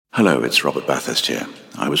Hello, it's Robert Bathurst here.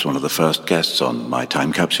 I was one of the first guests on My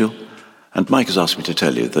Time Capsule, and Mike has asked me to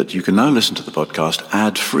tell you that you can now listen to the podcast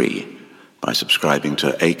ad-free by subscribing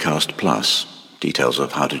to Acast Plus. Details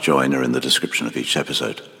of how to join are in the description of each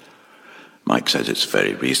episode. Mike says it's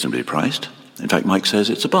very reasonably priced. In fact, Mike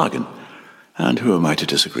says it's a bargain. And who am I to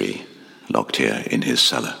disagree? Locked here in his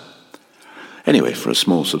cellar. Anyway, for a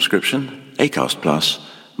small subscription, Acast Plus,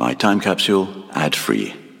 My Time Capsule,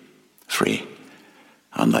 ad-free. Free.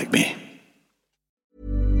 Unlike me.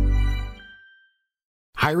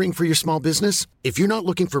 Hiring for your small business? If you're not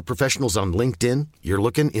looking for professionals on LinkedIn, you're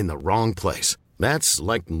looking in the wrong place. That's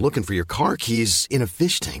like looking for your car keys in a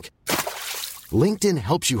fish tank. LinkedIn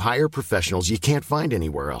helps you hire professionals you can't find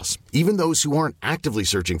anywhere else, even those who aren't actively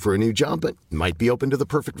searching for a new job but might be open to the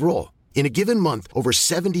perfect role. In a given month, over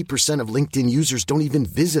 70% of LinkedIn users don't even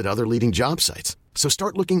visit other leading job sites. So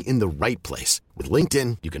start looking in the right place. With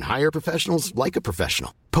LinkedIn, you can hire professionals like a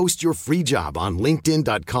professional. Post your free job on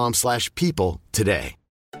linkedin.com/people today.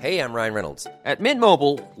 Hey, I'm Ryan Reynolds. At Mint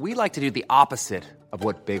Mobile, we like to do the opposite of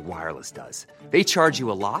what Big Wireless does. They charge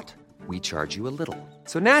you a lot, we charge you a little.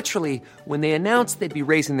 So naturally, when they announced they'd be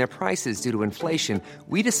raising their prices due to inflation,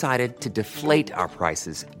 we decided to deflate our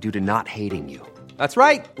prices due to not hating you. That's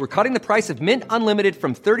right. We're cutting the price of Mint Unlimited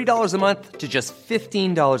from $30 a month to just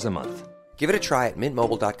 $15 a month. Give it a try at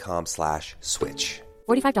mintmobile.com/switch.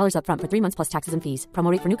 $45 up front for 3 months plus taxes and fees. Promo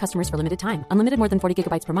rate for new customers for limited time. Unlimited more than 40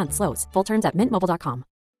 gigabytes per month. Slows full terms at mintmobile.com.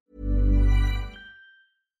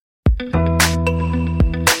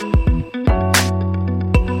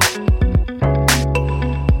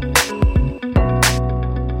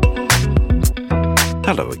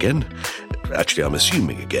 Hello again. Actually, I'm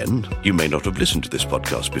assuming again, you may not have listened to this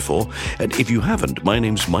podcast before, and if you haven't, my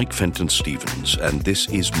name's Mike Fenton Stevens, and this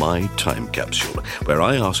is My Time Capsule, where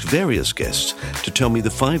I ask various guests to tell me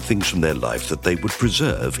the 5 things from their life that they would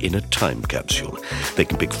preserve in a time capsule. They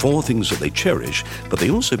can pick 4 things that they cherish, but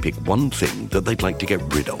they also pick 1 thing that they'd like to get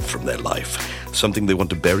rid of from their life, something they want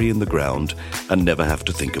to bury in the ground and never have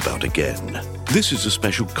to think about again. This is a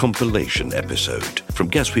special compilation episode from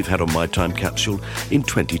guests we've had on My Time Capsule in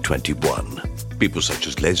 2021. People such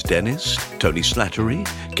as Les Dennis, Tony Slattery,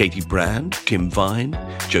 Katie Brand, Tim Vine,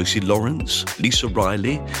 Josie Lawrence, Lisa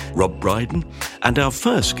Riley, Rob Brydon, and our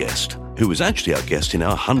first guest, who was actually our guest in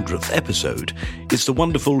our 100th episode, is the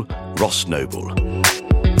wonderful Ross Noble.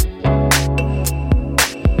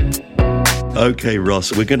 Okay,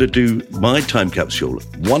 Ross, we're going to do My Time Capsule,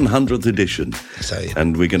 100th edition. Exciting.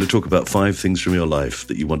 And we're going to talk about 5 things from your life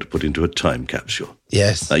that you want to put into a time capsule.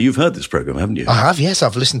 Yes. Now, you've heard this program, haven't you? I have, yes.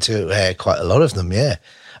 I've listened to quite a lot of them, yeah.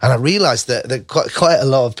 And I realised that quite a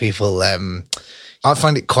lot of people, I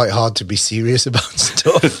find it quite hard to be serious about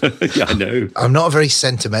stuff. Yeah, I know. I'm not a very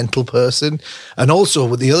sentimental person. And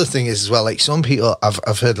also, the other thing is as well, like some people,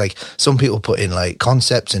 I've heard like some people put in like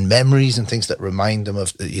concepts and memories and things that remind them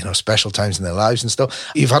of, you know, special times in their lives and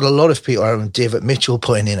stuff. You've had a lot of people, David Mitchell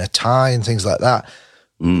putting in a tie and things like that.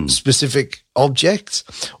 Specific objects.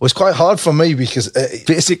 It was quite hard for me because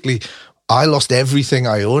basically I lost everything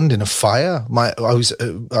I owned in a fire. I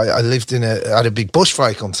lived I had a big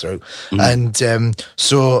bushfire come through, and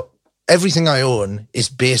so everything I own is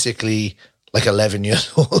basically like 11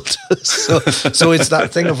 years old. so it's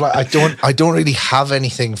that thing of like I don't really have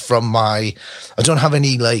anything from I don't have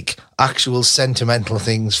any like actual sentimental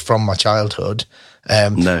things from my childhood.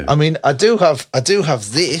 No, I mean I do have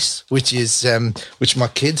this, which is which my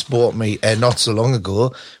kids bought me not so long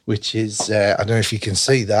ago, which is I don't know if you can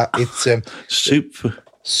see that. It's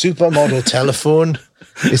supermodel telephone.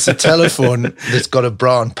 It's a telephone that's got a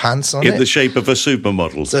bra and pants on it. In the shape of a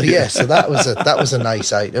supermodel. So yeah, so that was a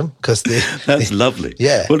nice item because that's lovely.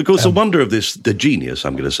 Yeah. Well, of course, the wonder of this, the genius,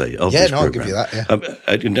 I'm going to say, of this program. I'll give you that.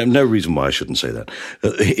 Yeah. No reason why I shouldn't say that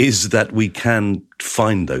is that we can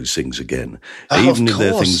find those things again, even if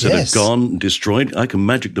they're things that are gone, destroyed. I can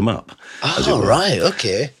magic them up. Oh, right,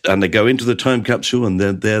 okay. And they go into the time capsule, and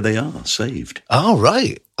then there they are, saved. Oh,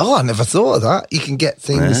 right. Oh, I never thought of that. You can get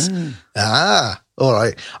things. All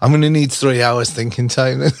right. I'm going to need 3 hours thinking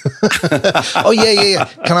time then. Oh, yeah.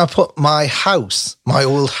 Can I put my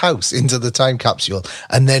old house into the time capsule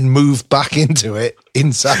and then move back into it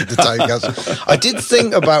inside the time capsule? I did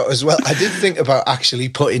think about actually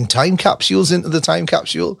putting time capsules into the time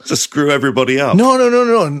capsule. To screw everybody up. No.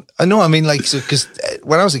 I mean, like, because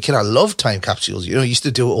when I was a kid, I loved time capsules. You know, I used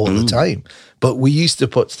to do it all the time. But we used to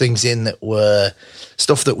put things in that were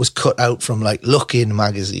stuff that was cut out from like Look In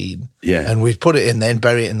magazine. Yeah. And we'd put it in, then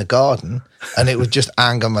bury it in the garden. And it would just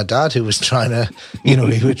anger my dad, who was trying to, he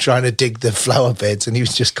was trying to dig the flower beds, and he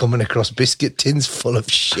was just coming across biscuit tins full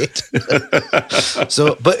of shit.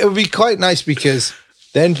 But it would be quite nice because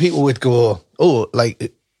then people would go, oh,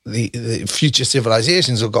 like the future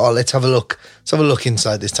civilizations will go, oh, let's have a look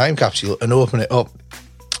inside this time capsule and open it up.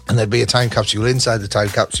 And there'd be a time capsule inside the time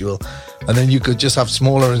capsule. And then you could just have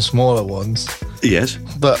smaller and smaller ones. Yes.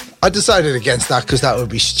 But I decided against that because that would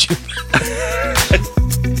be stupid.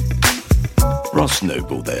 Ross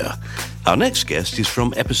Noble there. Our next guest is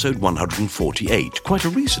from episode 148, quite a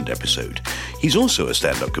recent episode. He's also a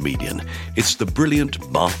stand-up comedian. It's the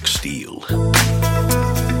brilliant Mark Steele.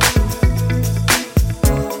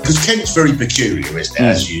 Because Kent's very peculiar, isn't it?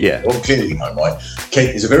 As you clearly know, right?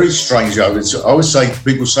 Kent is a very strange. I always say,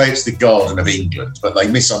 people say it's the Garden of England, but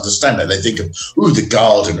they misunderstand that. They think of, the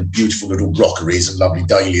garden and beautiful little rockeries and lovely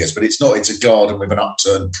dahlias, but it's not. It's a garden with an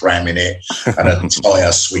upturned pram in it and a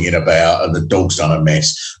tyre swinging about and the dog's done a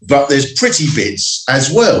mess. But there's pretty bits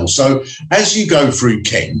as well. So as you go through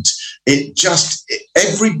Kent,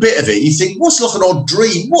 every bit of it, you think, what's like an odd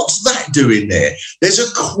dream? What's that doing there? There's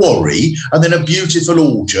a quarry and then a beautiful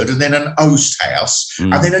orchard and then an oast house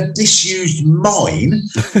and then a disused mine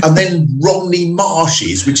and then Romney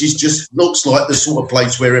Marshes, which is just looks like the sort of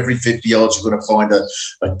place where every 50 yards you're going to find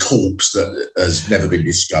a corpse that has never been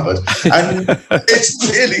discovered. And it's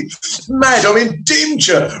really mad. I mean,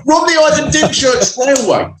 Dymchurch, Romney Island Dymchurch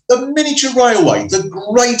Railway, the miniature railway, the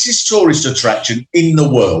greatest tourist attraction in the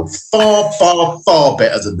world. Far, far, far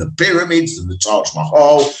better than the pyramids, than the Taj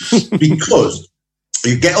Mahal, because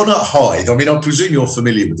you get on at Hythe. I mean, I presume you're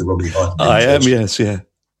familiar with the Romney Hythe. I am, yes, yeah.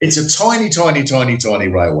 It's a tiny, tiny, tiny, tiny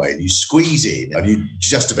railway. You squeeze in and you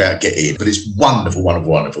just about get in, but it's wonderful,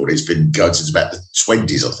 wonderful, wonderful. It's been going since about the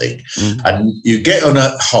 20s, I think. And you get on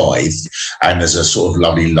at Hythe and there's a sort of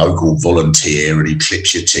lovely local volunteer and he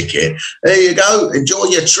clips your ticket. There you go, enjoy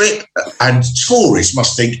your trip. And tourists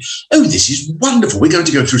must think, oh, this is wonderful. We're going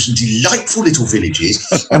to go through some delightful little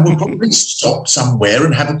villages and we'll probably stop somewhere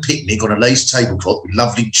and have a picnic on a lace tablecloth with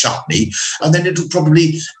lovely chutney. And then it'll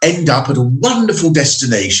probably end up at a wonderful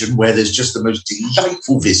destination where there's just the most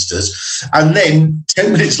delightful vistas, and then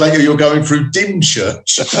 10 minutes later you're going through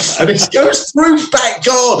Dymchurch and it goes through back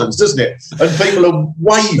gardens, doesn't it? And people are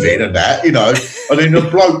waving and that, you know, and then a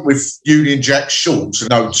bloke with Union Jack shorts and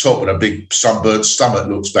no top and a big sunburned stomach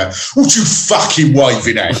looks back, what you fucking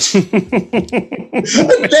waving at?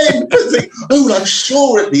 And then I'm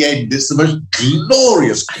sure at the end it's the most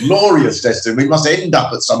glorious, glorious destiny. We must end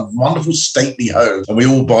up at some wonderful stately home and we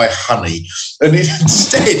all buy honey, and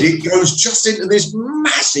instead it goes just into this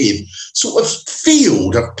massive sort of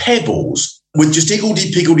field of pebbles with just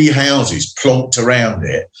higgledy-piggledy houses plonked around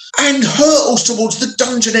it and hurtles towards the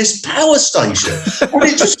Dungeness power station. And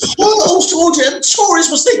it just hurtles towards it and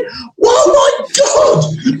tourists must think, oh my God,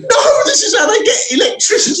 no, this is how they get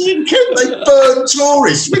electricity in Kent. They burn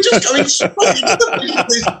tourists. We're just going straight into the middle of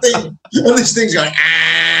this thing. And this thing's going,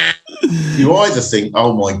 ah. You either think,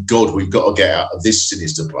 oh my God, we've got to get out of this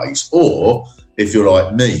sinister place, or if you're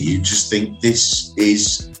like me, you just think this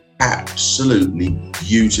is absolutely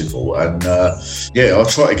beautiful. And I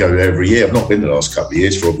try to go every year. I've not been the last couple of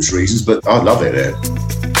years for obvious reasons, but I love it there.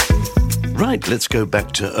 Right, let's go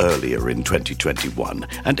back to earlier in 2021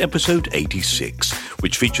 and episode 86,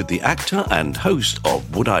 which featured the actor and host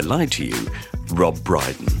of Would I Lie to You, Rob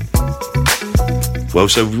Brydon. Well,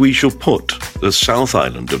 so we shall put the South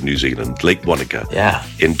Island of New Zealand, Lake Wanaka,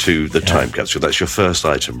 into the time capsule. That's your first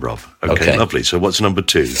item, Rob. Okay, lovely. So what's number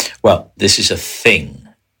 2? Well, this is a thing.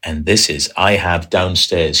 And this is, I have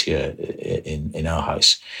downstairs here in our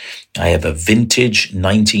house, I have a vintage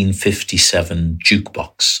 1957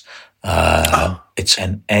 jukebox. It's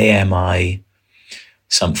an AMI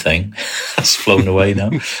something. It's flown away now.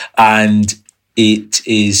 And it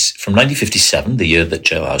is from 1957, the year that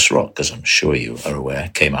Jailhouse Rock, as I'm sure you are aware,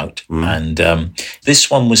 came out. And this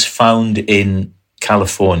one was found in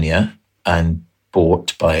California and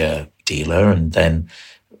bought by a dealer and then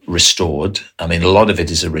restored. I mean, a lot of it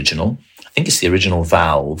is original. I think it's the original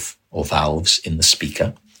valve or valves in the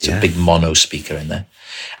speaker. It's a big mono speaker in there.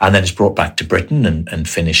 And then it's brought back to Britain and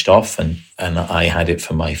finished off. And I had it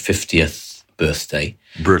for my 50th birthday.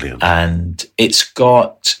 Brilliant. And it's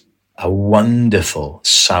got a wonderful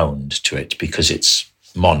sound to it because it's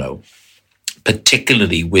mono,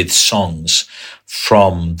 particularly with songs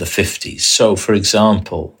from the 50s. So, for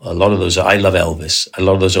example, a lot of those, I love Elvis, a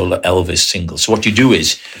lot of those old Elvis singles. So what you do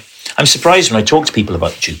is, I'm surprised when I talk to people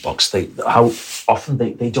about jukebox, how often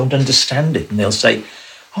they don't understand it. And they'll say,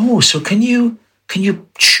 oh, so can you can you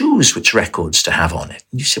choose which records to have on it?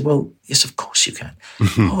 And you say, well, yes, of course you can.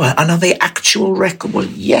 Oh, and are they actual records? Well,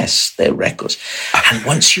 yes, they're records. And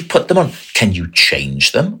once you put them on, can you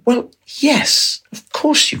change them? Well, yes, of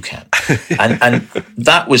course you can. and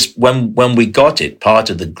that was when we got it, part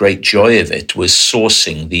of the great joy of it was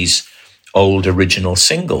sourcing these old original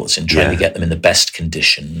singles and trying to get them in the best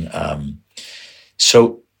condition.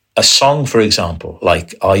 So a song, for example,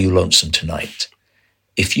 like Are You Lonesome Tonight?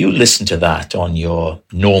 If you listen to that on your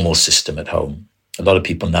normal system at home, a lot of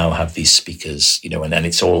people now have these speakers, and then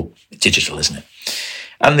it's all digital, isn't it?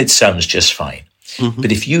 And it sounds just fine. Mm-hmm.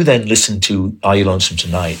 But if you then listen to Are You Lonesome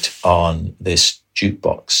Tonight on this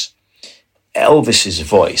jukebox, Elvis's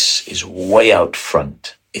voice is way out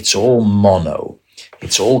front. It's all mono.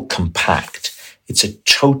 It's all compact. It's a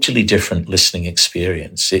totally different listening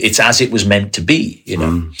experience. It's as it was meant to be,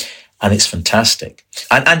 and it's fantastic.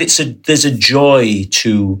 And there's a joy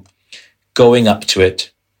to going up to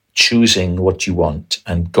it, choosing what you want,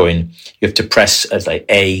 and going. You have to press like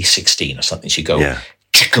A16 or something. So you go,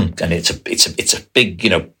 chikunk, and it's a big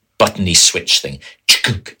buttony switch thing,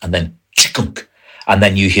 chikunk, and then chikunk, and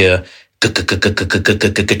then you hear, and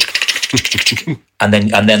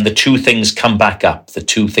then the two things come back up. The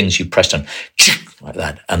two things you pressed on, like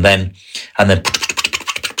that, and then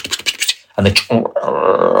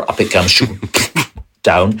up it comes,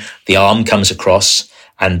 down. The arm comes across,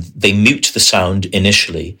 and they mute the sound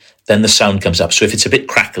initially. Then the sound comes up. So if it's a bit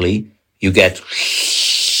crackly, you get,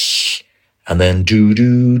 and then do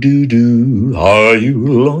do do do. Are you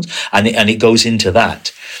alone? And it goes into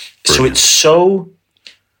that. Brilliant. So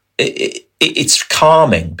it's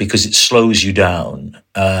calming because it slows you down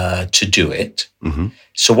to do it. Mm-hmm.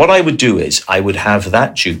 So what I would do is I would have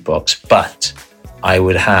that jukebox, but I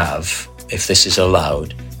would have, if this is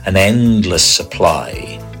allowed, an endless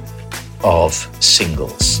supply of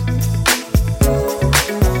singles.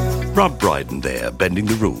 Rob Brydon there, bending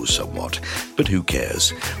the rules somewhat, but who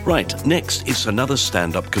cares? Right, next is another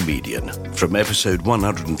stand-up comedian. From episode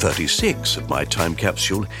 136 of my time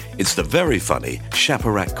capsule, it's the very funny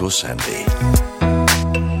Shaparak Khorsandi.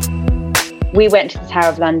 We went to the Tower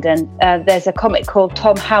of London. There's a comic called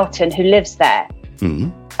Tom Houghton who lives there.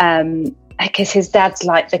 Because his dad's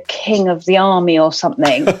like the king of the army or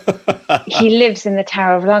something. He lives in the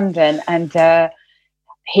Tower of London, and I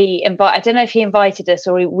don't know if he invited us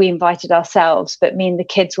or we invited ourselves, but me and the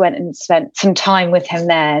kids went and spent some time with him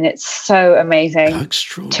there, and it's so amazing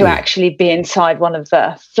to actually be inside one of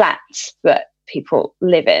the flats that people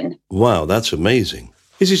live in. Wow, that's amazing.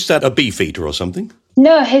 Is his dad a beefeater or something?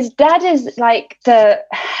 No, his dad is like the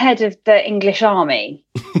head of the English army.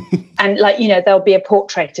 And there'll be a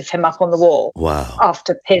portrait of him up on the wall. Wow.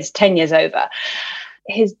 After his tenure's over.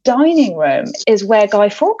 His dining room is where Guy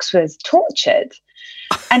Fawkes was tortured.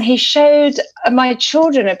 And he showed my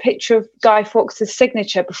children a picture of Guy Fawkes'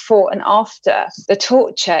 signature before and after the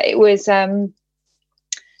torture. It was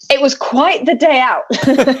quite the day out.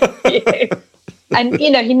 And,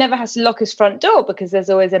 he never has to lock his front door because there's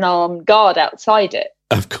always an armed guard outside it.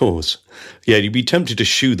 Of course. Yeah, you'd be tempted to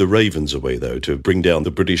shoo the ravens away, though, to bring down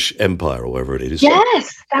the British Empire or wherever it is.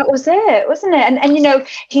 Yes, that was it, wasn't it? And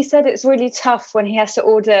he said it's really tough when he has to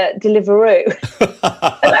order Deliveroo.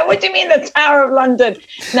 Like, what do you mean the Tower of London?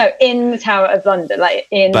 No, in the Tower of London.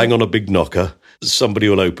 Bang on a big knocker. Somebody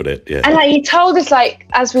will open it, yeah. And he told us,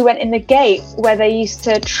 as we went in the gate, where they used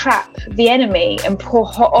to trap the enemy and pour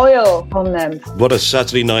hot oil on them. What a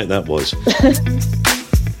Saturday night that was.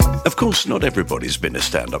 Of course, not everybody's been a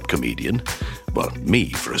stand-up comedian. Well,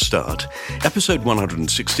 me, for a start. Episode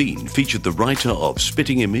 116 featured the writer of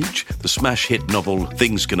Spitting Image, the smash hit novel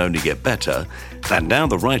Things Can Only Get Better, and now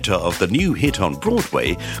the writer of the new hit on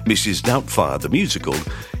Broadway, Mrs. Doubtfire the Musical.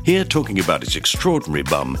 Here, talking about his extraordinary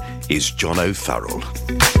bum, is John O'Farrell.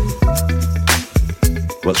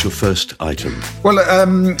 What's your first item? Well,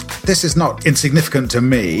 this is not insignificant to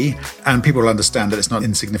me, and people will understand that it's not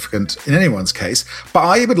insignificant in anyone's case, but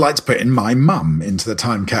I would like to put in my mum into the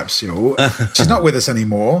time capsule. She's not with us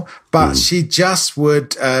anymore, but she just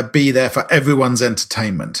would be there for everyone's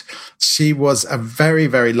entertainment. She was a very,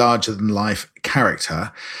 very larger-than-life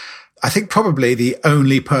character. I think probably the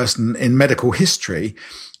only person in medical history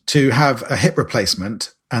to have a hip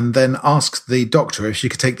replacement and then asked the doctor if she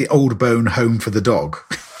could take the old bone home for the dog.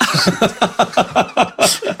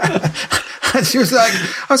 And she was like,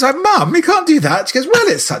 I was like, Mum, you can't do that. She goes, well,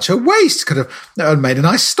 it's such a waste. Could have made a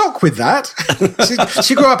nice stock with that.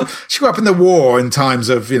 She grew up in the war in times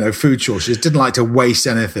of, food shortages, didn't like to waste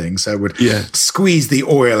anything. So would squeeze the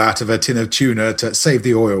oil out of a tin of tuna to save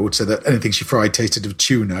the oil so that anything she fried tasted of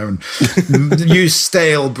tuna, and use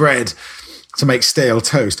stale bread. to make stale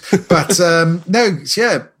toast. But no,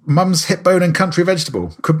 yeah, mum's hip bone and country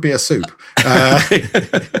vegetable. Could be a soup.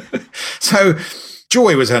 So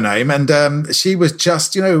Joy was her name, and she was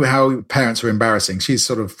just, you know how parents are embarrassing. She's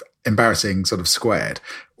sort of embarrassing, sort of squared,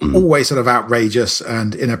 always sort of outrageous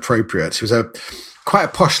and inappropriate. She was quite a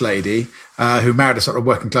posh lady who married a sort of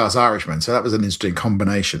working class Irishman. So that was an interesting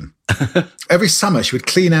combination. Every summer she would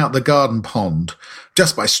clean out the garden pond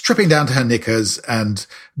just by stripping down to her knickers and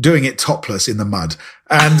doing it topless in the mud.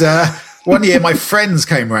 And one year my friends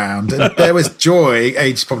came round and there was Joy,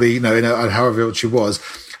 aged probably, however old she was.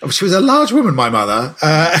 She was a large woman, my mother,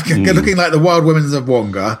 looking like the wild women of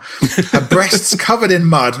Wonga, her breasts covered in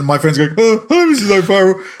mud, and my friends going, "Oh, hi, Mrs.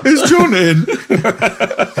 O'Farrell, is John in?"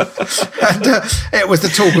 And it was the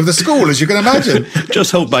talk of the school, as you can imagine.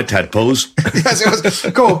 Just hold my tadpoles. Yes, it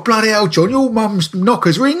was. God, bloody hell, John, your mum's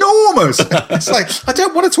knockers were enormous. It's like, I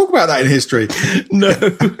don't want to talk about that in history. No.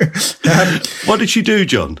 What did she do,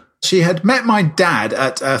 John? She had met my dad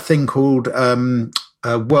at a thing called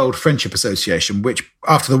World Friendship Association, which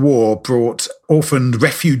after the war brought orphaned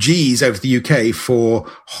refugees over to the UK for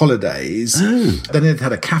holidays. Then they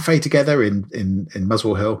had a cafe together in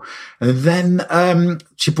Muswell Hill. And then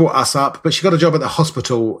she brought us up, but she got a job at the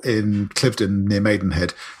hospital in Cliveden near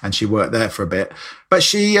Maidenhead, and she worked there for a bit. But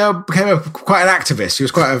she became quite an activist. She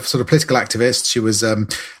was quite a sort of political activist. She was, there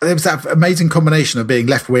was that amazing combination of being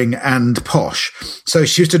left-wing and posh. So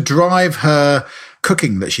she used to drive her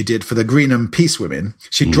cooking that she did for the Greenham Peace Women.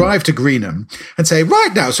 She'd drive to Greenham and say,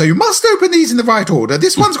 right now, so you must open these in the right order.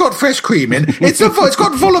 This one's got fresh cream in. It's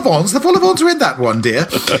got vol au vents. The vol au vents are in that one, dear.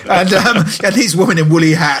 And these women in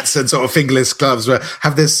woolly hats and sort of fingerless gloves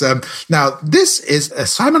have this. Now, this is a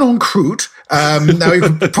Simon en croûte.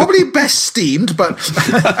 Now, probably best steamed, but...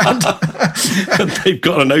 and they've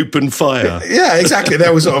got an open fire. Yeah, exactly.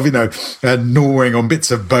 They were sort of, gnawing on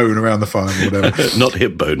bits of bone around the fire or whatever. Not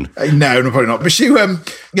hip bone. No, probably not. But she,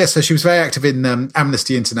 so she was very active in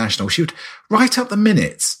Amnesty International. She would write up the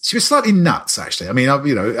minutes. She was slightly nuts, actually. I mean,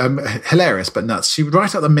 hilarious, but nuts. She would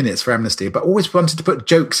write up the minutes for Amnesty, but always wanted to put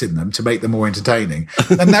jokes in them to make them more entertaining.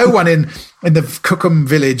 And no one in the Cookham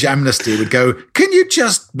Village Amnesty would go, can you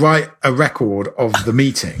just write a record of the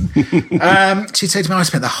meeting? She'd say to me, I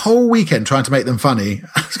spent the whole weekend trying to make them funny.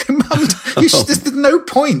 I was going, Mum, there's no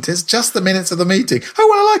point. It's just the minutes of the meeting. Oh,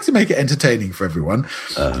 well, I like to make it entertaining for everyone.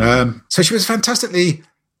 So she was fantastically...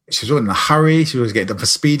 She was always in a hurry. She was getting done for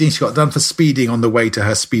speeding. She got done for speeding on the way to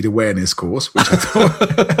her speed awareness course, which I thought.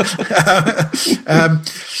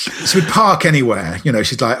 She would park anywhere.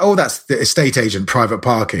 She's like, oh, that's the estate agent private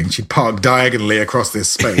parking. She'd park diagonally across this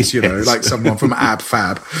space, yes. Like someone from Ab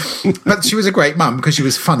Fab. But she was a great mum because she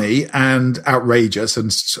was funny and outrageous.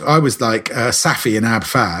 And I was like Safi in Ab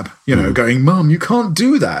Fab, going, Mum, you can't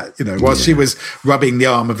do that. Whilst she was rubbing the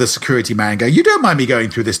arm of the security man going, you don't mind me going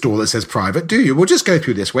through this door that says private, do you? We'll just go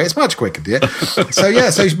through this way. It's much quicker, dear.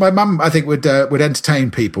 So my mum, I think, would entertain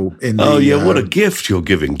people in the... Oh, yeah, what a gift you're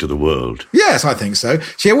giving to the world. Yes, I think so.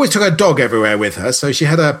 She always took her dog everywhere with her. So she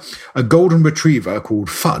had a golden retriever called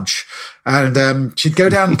Fudge. And she'd go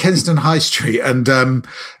down Kensington High Street and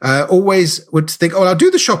always would think, oh, I'll do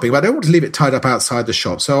the shopping, but I don't want to leave it tied up outside the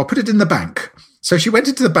shop. So I'll put it in the bank. So she went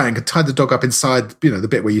into the bank and tied the dog up inside, the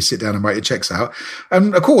bit where you sit down and write your checks out.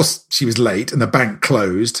 And of course, she was late and the bank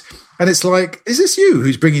closed. And it's like, is this you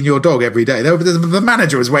who's bringing your dog every day? The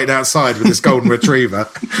manager was waiting outside with this golden retriever.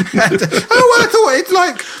 And, I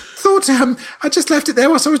thought I just left it there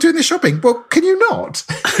whilst I was doing the shopping. Well, can you not?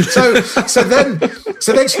 So then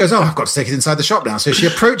she goes, oh, I've got to take it inside the shop now. So she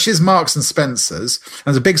approaches Marks and Spencer's, and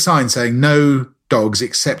there's a big sign saying no dogs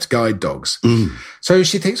except guide dogs. So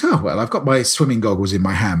she thinks, oh, well, I've got my swimming goggles in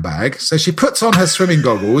my handbag. So she puts on her swimming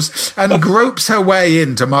goggles and gropes her way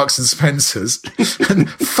into Marks and Spencer's, and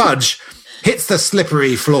Fudge hits the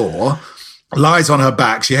slippery floor, lies on her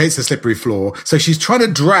back. She hates the slippery floor. So she's trying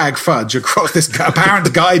to drag Fudge across this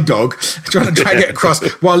apparent guide dog, trying to drag it across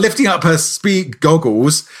while lifting up her speed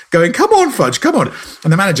goggles, going, come on, Fudge, come on.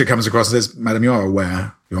 And the manager comes across and says, Madam, you are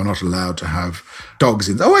aware you're not allowed to have dogs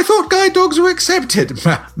in. Oh, I thought guide dogs were accepted.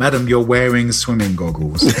 Madam, you're wearing swimming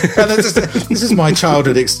goggles. And this is my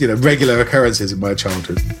childhood, regular occurrences in my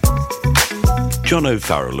childhood. John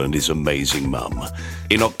O'Farrell and his amazing mum.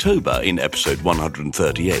 In October, in episode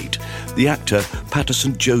 138, the actor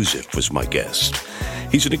Patterson Joseph was my guest.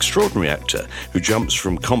 He's an extraordinary actor who jumps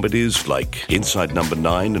from comedies like Inside Number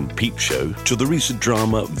 9 and Peep Show to the recent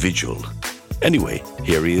drama Vigil. Anyway,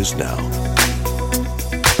 here he is now.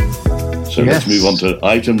 So let's move on to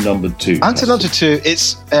item number 2. Item number 2,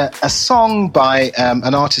 it's a song by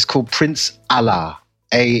an artist called Prince Allah,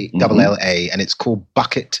 A-L-L-A, and it's called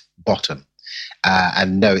Bucket Bottom.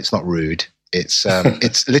 And no, it's not rude.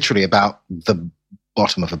 It's literally about the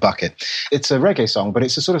bottom of a bucket. It's a reggae song, but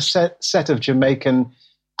it's a sort of set of Jamaican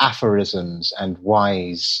aphorisms and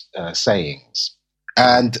wise sayings.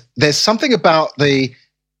 And there's something about the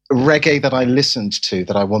reggae that I listened to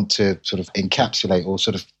that I want to sort of encapsulate or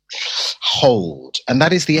sort of hold. And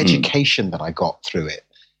that is the education that I got through it.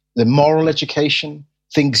 The moral education,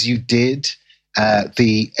 things you did,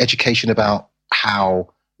 the education about how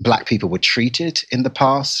Black people were treated in the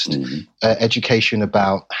past, education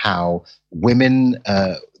about how women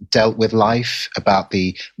dealt with life, about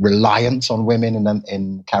the reliance on women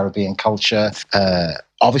in Caribbean culture,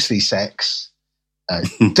 obviously sex,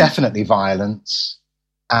 definitely violence,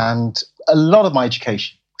 and a lot of my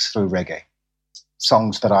education was through reggae.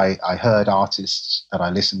 Songs that I heard, artists that I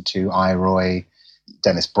listened to, Iroy,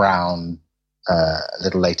 Dennis Brown, a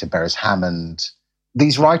little later Beres Hammond.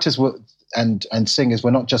 These writers were and singers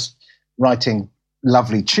were not just writing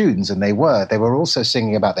lovely tunes, and they were also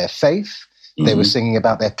singing about their faith. They were singing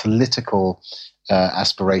about their political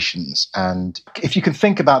aspirations. And if you can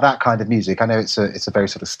think about that kind of music, I know it's a very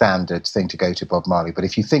sort of standard thing to go to Bob Marley, but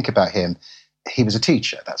if you think about him, he was a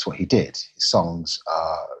teacher. That's what he did. His songs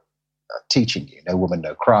are teaching you. No Woman,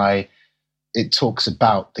 No Cry. It talks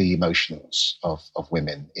about the emotions of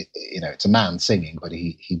women. It's a man singing, but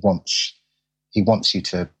he wants you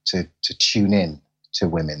to tune in to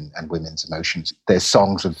women and women's emotions. There's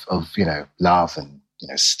songs of love and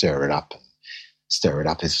stir it up. And stir it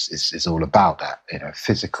up is all about that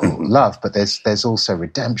physical love. But there's also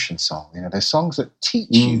redemption song. There's songs that teach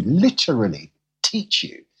you, literally teach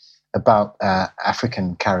you about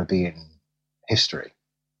African Caribbean history.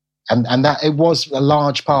 And that it was a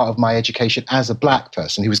large part of my education as a Black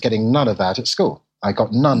person who was getting none of that at school. I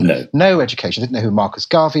got no education. I didn't know who Marcus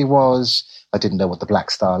Garvey was. I didn't know what the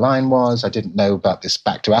Black Star Line was. I didn't know about this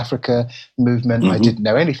Back to Africa movement. I didn't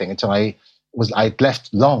know anything until I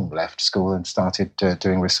left school and started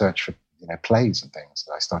doing research for plays and things.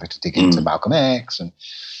 I started to dig into Malcolm X and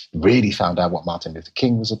really found out what Martin Luther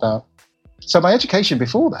King was about. So my education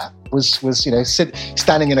before that was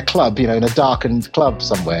standing in a club, in a darkened club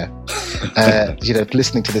somewhere,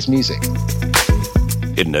 listening to this music.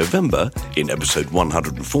 In November, in episode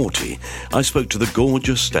 140, I spoke to the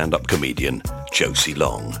gorgeous stand-up comedian Josie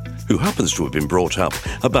Long, who happens to have been brought up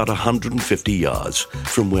about 150 yards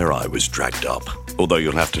from where I was dragged up. Although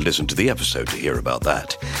you'll have to listen to the episode to hear about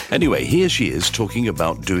that. Anyway, here she is talking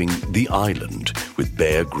about doing The Island with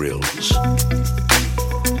Bear Grylls.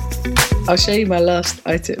 I'll show you my last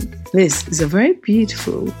item. This is a very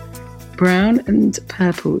beautiful brown and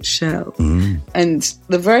purple shell. And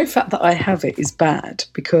the very fact that I have it is bad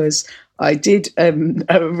because I did a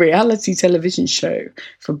reality television show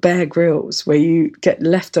for Bear Grylls where you get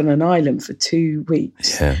left on an island for 2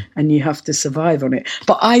 weeks and you have to survive on it.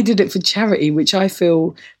 But I did it for charity, which I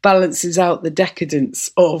feel balances out the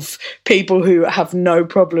decadence of people who have no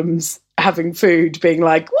problems having food, being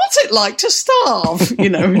like, what's it like to starve?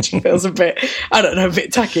 Which feels a bit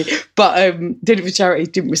tacky. But did it for charity,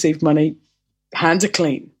 didn't receive money, hands are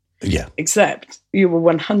clean. Yeah. Except you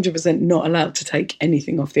were 100% not allowed to take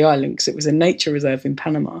anything off the island because it was a nature reserve in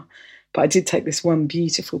Panama. But I did take this one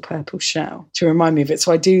beautiful purple shell to remind me of it.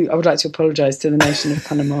 So I would like to apologise to the nation of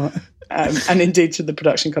Panama and indeed to the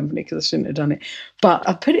production company because I shouldn't have done it. But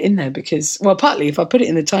I put it in there because, well, partly if I put it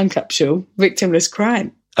in the time capsule, victimless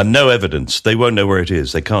crime. And no evidence. They won't know where it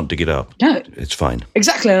is. They can't dig it up. No. It's fine.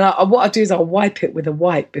 Exactly. And what I do is I'll wipe it with a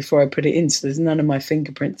wipe before I put it in so there's none of my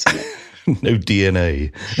fingerprints on it. No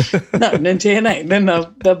DNA. No DNA. Then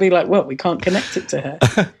they'll be like, well, we can't connect it to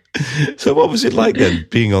her. So what was it like then,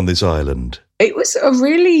 being on this island? It was a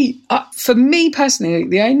really, for me personally,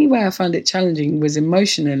 the only way I found it challenging was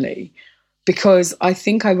emotionally because I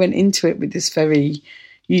think I went into it with this very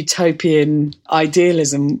utopian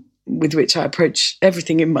idealism with which I approach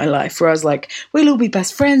everything in my life, where I was like, we'll all be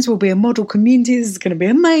best friends, we'll be a model community, this is going to be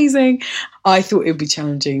amazing. I thought it would be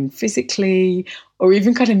challenging physically or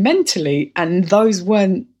even kind of mentally, and those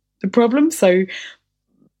weren't the problem. So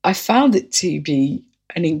I found it to be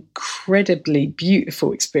an incredibly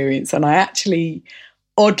beautiful experience, and I actually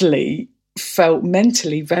oddly felt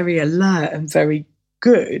mentally very alert and very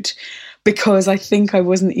good because I think I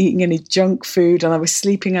wasn't eating any junk food and I was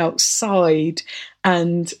sleeping outside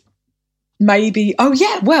and maybe,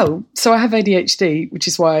 so I have ADHD, which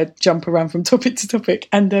is why I jump around from topic to topic.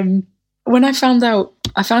 And when I found out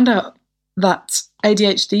that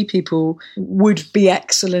ADHD people would be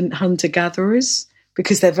excellent hunter-gatherers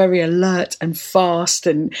because they're very alert and fast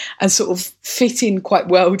and sort of fit in quite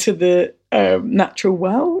well to the natural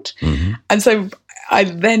world. Mm-hmm. And so I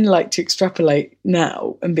then like to extrapolate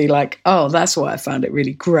now and be like, oh, that's why I found it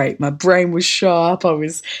really great. My brain was sharp. I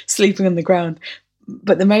was sleeping on the ground.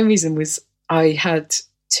 But the main reason was I had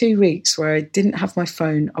 2 weeks where I didn't have my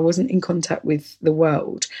phone. I wasn't in contact with the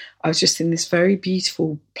world. I was just in this very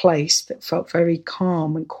beautiful place that felt very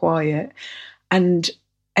calm and quiet. And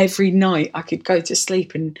every night I could go to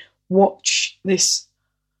sleep and watch this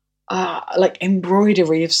like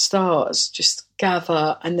embroidery of stars just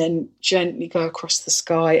gather and then gently go across the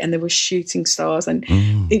sky, and there were shooting stars, and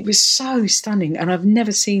it was so stunning. And I've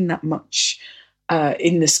never seen that much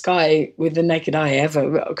in the sky with the naked eye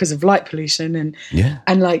ever, because of light pollution and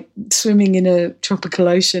like swimming in a tropical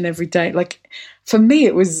ocean every day. Like for me,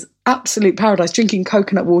 it was absolute paradise, drinking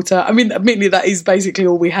coconut water. I mean, admittedly, that is basically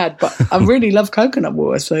all we had, but I really love coconut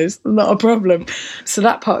water, so it's not a problem. So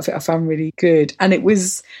that part of it I found really good. And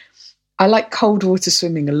I like cold water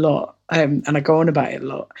swimming a lot, and I go on about it a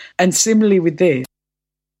lot. And similarly with this,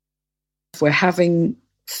 where having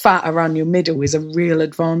fat around your middle is a real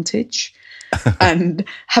advantage. And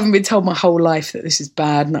having been told my whole life that this is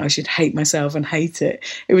bad and that I should hate myself and hate it,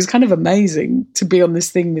 it was kind of amazing to be on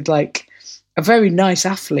this thing with like a very nice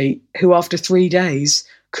athlete who after 3 days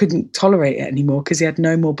couldn't tolerate it anymore because he had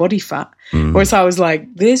no more body fat. Whereas I was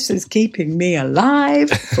like, this is keeping me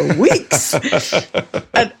alive for weeks.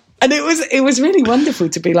 And it was really wonderful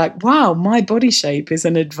to be like, wow, my body shape is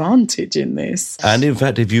an advantage in this. And in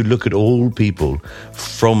fact, if you look at all people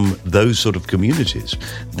from those sort of communities,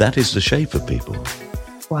 that is the shape of people.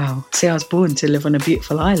 Wow. See, I was born to live on a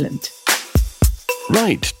beautiful island.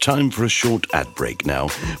 Right, time for a short ad break now,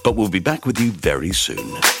 but we'll be back with you very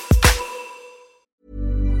soon.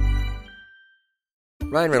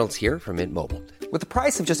 Ryan Reynolds here from Mint Mobile. With the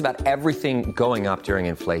price of just about everything going up during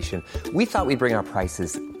inflation, we thought we'd bring our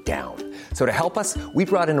prices down. So to help us, we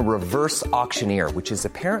brought in a reverse auctioneer, which is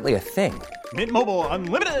apparently a thing. Mint Mobile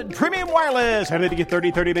Unlimited Premium Wireless. How to get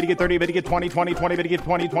 30, 30, bit to get 30, bit to get 20, 20, 20, bit to get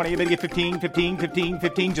 20, 20, bit to get 15, 15, 15,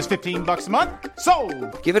 15, just $15 a month?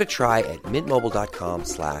 Sold! Give it a try at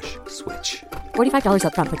mintmobile.com/switch. $45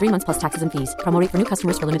 up front for 3 months plus taxes and fees. Promo rate for new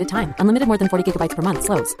customers for limited time. Unlimited more than 40 gigabytes per month.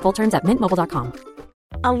 Slows full terms at mintmobile.com.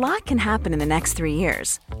 A lot can happen in the next 3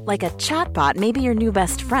 years. Like a chatbot may be your new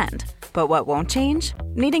best friend. But what won't change?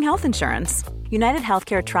 Needing health insurance. United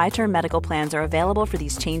Healthcare Tri-Term Medical Plans are available for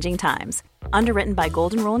these changing times. Underwritten by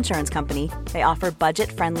Golden Rule Insurance Company, they offer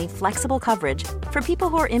budget-friendly, flexible coverage for people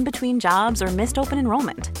who are in between jobs or missed open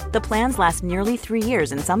enrollment. The plans last nearly 3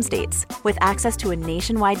 years in some states, with access to a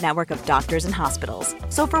nationwide network of doctors and hospitals.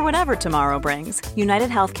 So for whatever tomorrow brings, United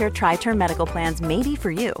Healthcare Tri-Term Medical Plans may be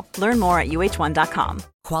for you. Learn more at uh1.com.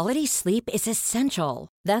 Quality sleep is essential.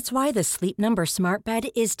 That's why the Sleep Number Smart Bed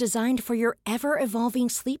is designed for your ever-evolving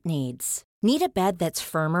sleep needs. Need a bed that's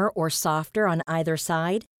firmer or softer on either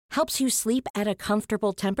side? Helps you sleep at a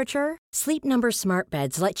comfortable temperature? Sleep Number Smart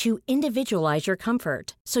Beds let you individualize your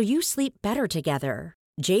comfort, so you sleep better together.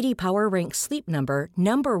 J.D. Power ranks Sleep Number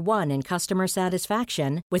number 1 in customer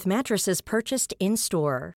satisfaction with mattresses purchased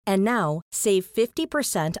in-store. And now, save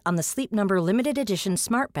 50% on the Sleep Number Limited Edition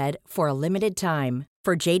Smart Bed for a limited time.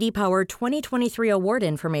 For J.D. Power 2023 award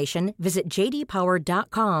information, visit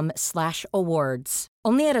jdpower.com/awards.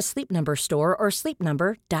 Only at a Sleep Number store or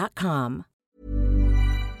sleepnumber.com.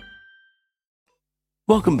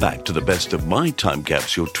 Welcome back to the best of My Time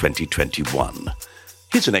Capsule 2021.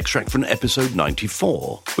 Here's an extract from episode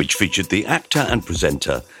 94, which featured the actor and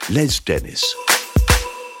presenter Les Dennis.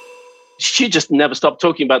 She just never stopped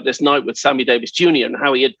talking about this night with Sammy Davis Jr. and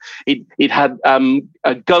how he'd had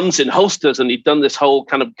guns in holsters, and he'd done this whole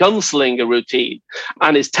kind of gunslinger routine,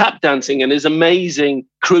 and his tap dancing and his amazing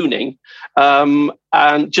crooning, and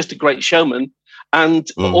just a great showman. And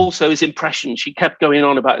also his impressions. She kept going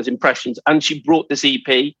on about his impressions, and she brought this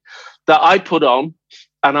EP that I put on,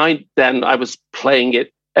 and I was playing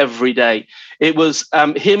it every day. It was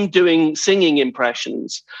him doing singing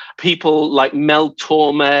impressions. People like Mel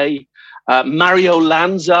Torme, Mario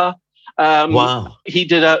Lanza. Wow. He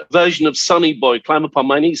did a version of Sonny Boy, Climb Upon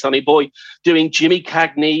My Knee, Sonny Boy, doing Jimmy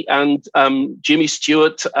Cagney and Jimmy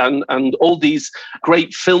Stewart and all these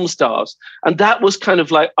great film stars. And that was kind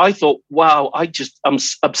of like, I thought, wow, I'm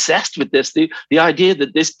obsessed with this. The idea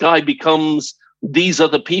that this guy becomes these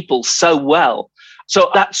other people so well.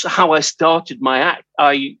 So that's how I started my act.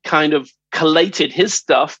 I kind of collated his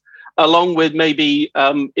stuff along with maybe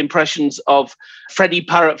impressions of Freddie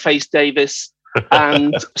Parrotface Davis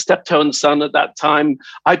and Steptoe and Son at that time.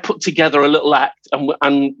 I put together a little act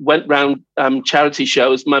and went round charity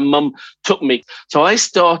shows. My mum took me. So I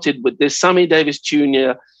started with this Sammy Davis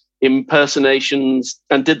Jr. impersonations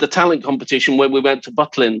and did the talent competition when we went to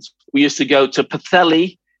Butlins. We used to go to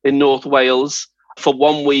Pwllheli in North Wales for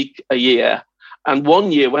 1 week a year. And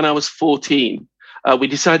one year when I was 14, we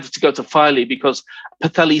decided to go to Filey because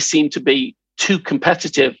Pathelli seemed to be too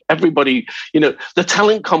competitive. Everybody, the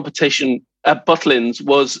talent competition at Butlins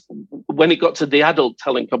was, when it got to the adult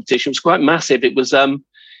talent competition, it was quite massive. It was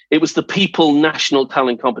the People National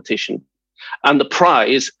Talent Competition. And the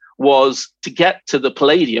prize was to get to the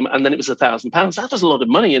Palladium, and then it was £1,000. That was a lot of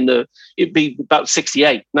money it'd be about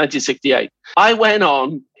 1968. I went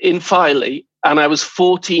on in Filey, and I was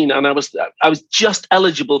 14, and I was just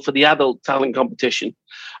eligible for the adult talent competition,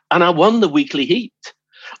 and I won the weekly heat.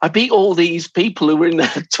 I beat all these people who were in their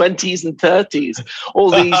 20s and 30s,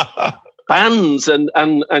 all these bands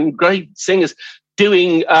and great singers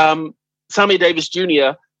doing Sammy Davis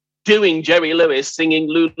Jr., doing Jerry Lewis singing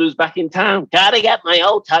Lulu's Back in Town. Gotta get my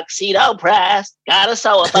old tuxedo pressed. Gotta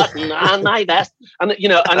sew a button on my vest. And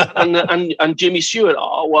and Jimmy Stewart.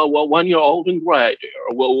 Oh well, when you're old and grey, dear,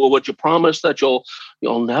 would you promise that you'll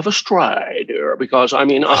never stray, dear? Because I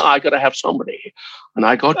gotta have somebody, and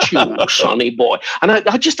I got you, sonny boy. And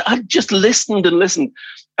I just listened and listened.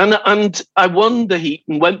 And I won the heat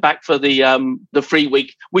and went back for the free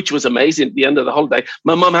week, which was amazing at the end of the holiday.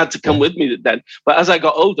 My mum had to come with me then. But as I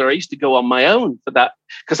got older, I used to go on my own for that,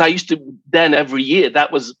 because I used to then every year,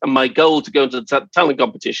 that was my goal, to go into the talent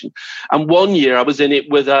competition. And one year I was in it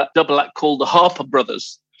with a double act called the Harper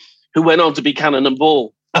Brothers, who went on to be Cannon and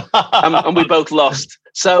Ball. And we both lost.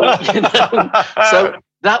 So, so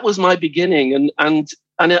that was my beginning. And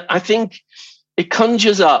I think it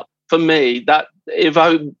conjures up for me that, if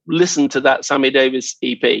I listen to that Sammy Davis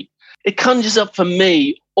EP, it conjures up for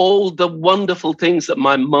me all the wonderful things that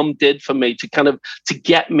my mum did for me to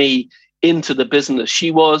get me into the business. She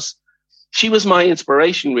was my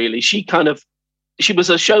inspiration, really. She was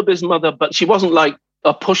a showbiz mother, but she wasn't like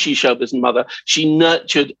a pushy showbiz mother. She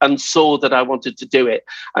nurtured and saw that I wanted to do it,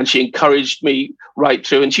 and she encouraged me right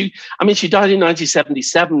through. And she died in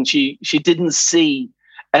 1977. She didn't see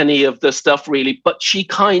any of the stuff really, but she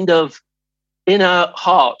in her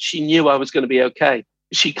heart, she knew I was going to be okay.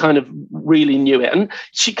 She kind of really knew it. And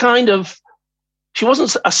she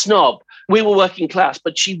wasn't a snob. We were working class,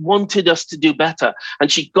 but she wanted us to do better.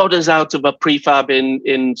 And she got us out of a prefab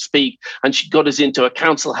in Speke, and she got us into a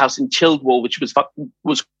council house in Childwall, which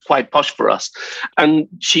was quite posh for us. And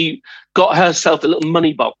she got herself a little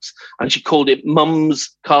money box, and she called it Mum's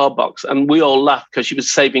Car Box. And we all laughed because she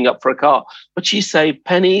was saving up for a car. But she saved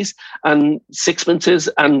pennies and sixpences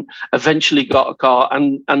and eventually got a car.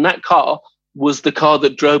 And that car was the car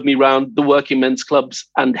that drove me around the working men's clubs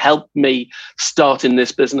and helped me start in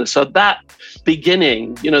this business. So that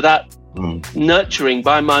beginning, that nurturing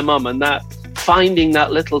by my mum, and that finding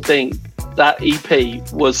that little thing, that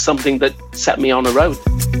EP, was something that set me on a road.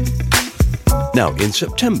 Now, in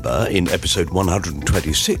September, in episode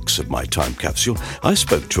 126 of My Time Capsule, I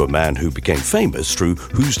spoke to a man who became famous through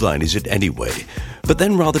Whose Line Is It Anyway, but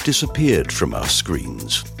then rather disappeared from our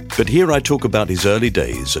screens. But here I talk about his early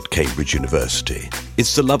days at Cambridge University.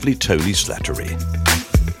 It's the lovely Tony Slattery.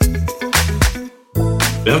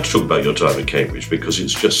 We have to talk about your time at Cambridge because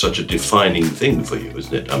it's just such a defining thing for you,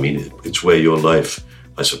 isn't it? I mean, it's where your life,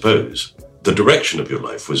 I suppose, the direction of your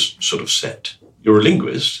life was sort of set. You're a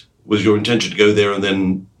linguist. Was your intention to go there and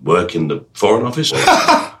then work in the Foreign Office?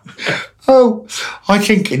 Oh, I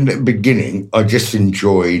think in the beginning I just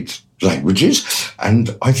enjoyed languages,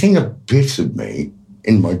 and I think a bit of me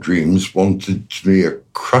in my dreams wanted to be a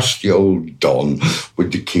crusty old Don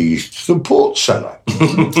with the keys to the port cellar.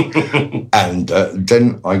 And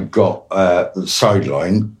then I got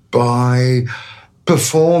sidelined by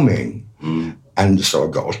performing. And so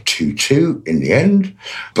I got a 2-2 in the end,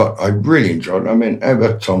 but I really enjoyed it. I mean,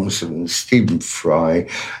 Emma Thompson, Stephen Fry,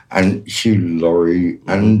 and Hugh Laurie,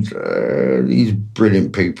 and these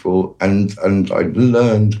brilliant people, and I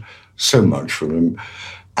learned so much from them.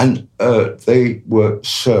 And they were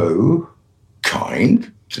so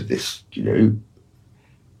kind to this,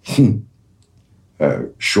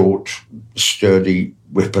 short, sturdy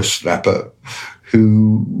whippersnapper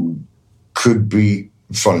who could be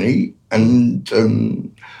funny, and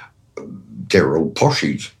they're all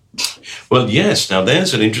poshies. Well, yes. Now,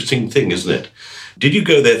 there's an interesting thing, isn't it? Did you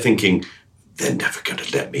go there thinking, they're never going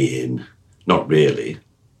to let me in? Not really.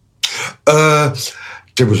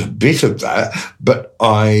 There was a bit of that, but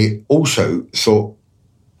I also thought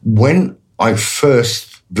when I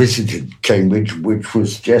first visited Cambridge, which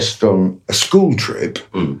was just on a school trip,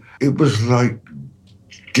 it was like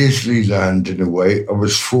Disneyland in a way. I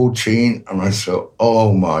was 14 and I thought,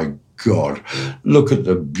 oh my God, look at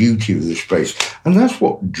the beauty of this place. And that's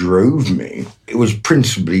what drove me. It was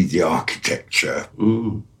principally the architecture.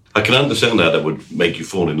 I can understand how that would make you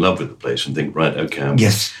fall in love with the place and think, right, okay.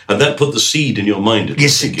 Yes. And that put the seed in your mind.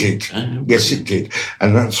 Yes, it did. Yes, it did.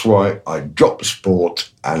 And that's why I dropped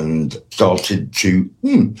sport and started to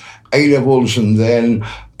A-levels and then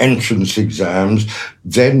entrance exams,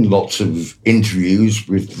 then lots of interviews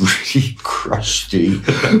with really crusty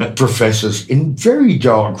professors in very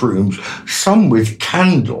dark rooms, some with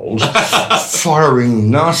candles, firing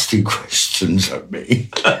nasty questions at me.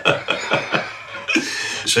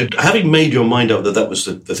 So having made your mind up that that was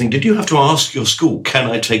the thing, did you have to ask your school, can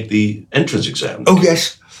I take the entrance exam? Oh,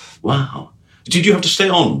 yes. Wow. Did you have to stay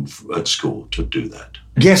on at school to do that?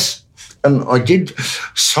 Yes. And I did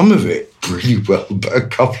some of it really well, but a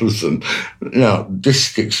couple of them, now this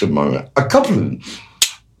sticks in my mind, a couple of them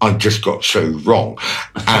I just got so wrong.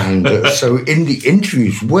 And so in the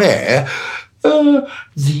interviews where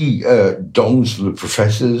the dons, the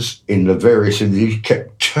professors in the various interviews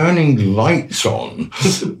kept turning lights on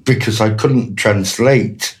because I couldn't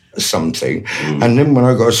translate something. And then when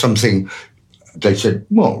I got something, they said,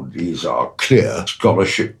 well, these are clear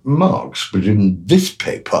scholarship marks, but in this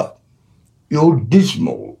paper, you're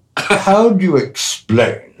dismal. How do you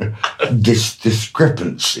explain this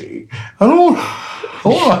discrepancy? And all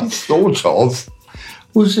I thought of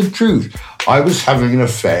was the truth. I was having an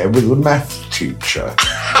affair with a math teacher.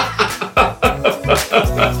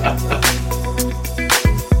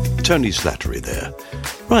 Tony Slattery there.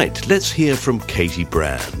 Right, let's hear from Katie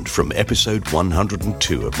Brand from episode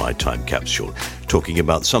 102 of My Time Capsule, talking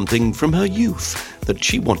about something from her youth that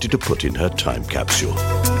she wanted to put in her time capsule.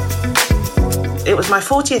 It was my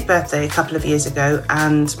 40th birthday a couple of years ago,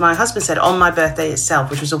 and my husband said on my birthday itself,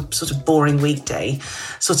 which was a sort of boring weekday,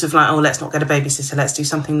 sort of like, oh, let's not get a babysitter, let's do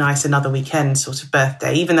something nice another weekend sort of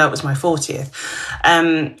birthday, even though it was my 40th.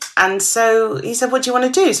 And so he said, what do you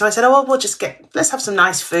want to do? So I said, oh, well, let's have some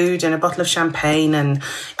nice food and a bottle of champagne. And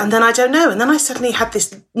then I don't know. And then I suddenly had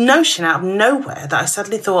this notion out of nowhere that I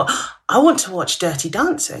suddenly thought, I want to watch Dirty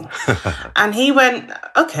Dancing. And he went,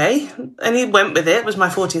 okay. And he went with it. It was my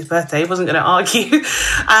 40th birthday. He wasn't going to argue.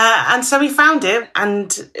 And so we found it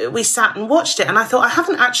and we sat and watched it. And I thought, I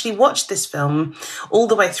haven't actually watched this film all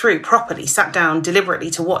the way through properly, sat down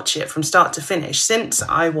deliberately to watch it from start to finish since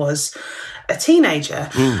I was a teenager.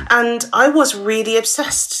 And I was really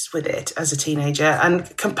obsessed with it as a teenager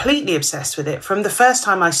and completely obsessed with it from the first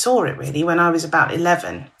time I saw it, really, when I was about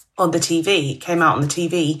 11. On the TV, it came out on the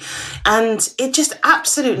TV, and it just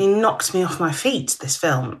absolutely knocked me off my feet, this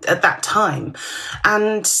film, at that time.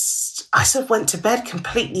 And I sort of went to bed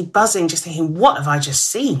completely buzzing, just thinking, what have I just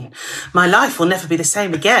seen? My life will never be the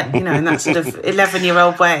same again, in that sort of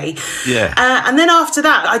 11-year-old way. Yeah. And then after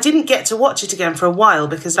that, I didn't get to watch it again for a while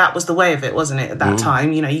because that was the way of it, wasn't it, at that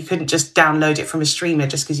time? You couldn't just download it from a streamer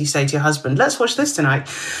just because you say to your husband, let's watch this tonight.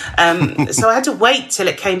 So I had to wait till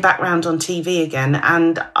it came back round on TV again,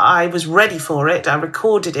 and I was ready for it. I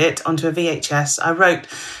recorded it onto a VHS. I wrote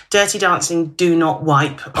Dirty Dancing Do Not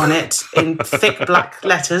Wipe on it in thick black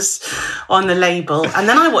letters on the label. And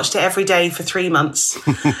then I watched it every day for 3 months.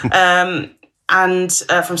 And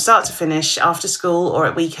from start to finish, after school or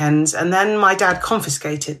at weekends. And then my dad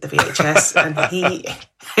confiscated the VHS and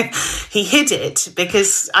he hid it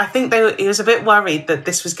because I think he was a bit worried that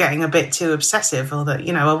this was getting a bit too obsessive or that,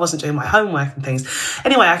 I wasn't doing my homework and things.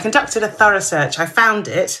 Anyway, I conducted a thorough search. I found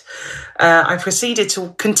it. I proceeded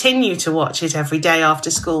to continue to watch it every day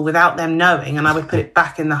after school without them knowing, and I would put it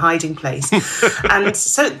back in the hiding place. And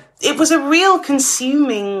so it was a real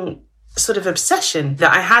consuming sort of obsession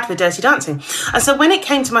that I had with Dirty Dancing. And so when it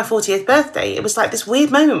came to my 40th birthday, it was like this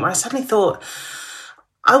weird moment where I suddenly thought,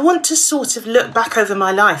 I want to sort of look back over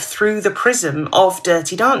my life through the prism of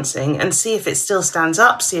Dirty Dancing and see if it still stands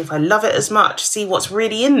up, see if I love it as much, see what's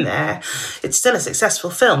really in there. It's still a successful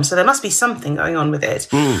film, so there must be something going on with it.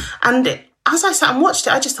 And as I sat and watched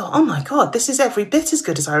it, I just thought, oh my God, this is every bit as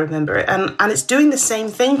good as I remember it. And it's doing the same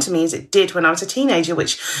thing to me as it did when I was a teenager,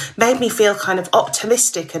 which made me feel kind of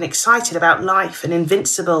optimistic and excited about life and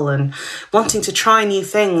invincible and wanting to try new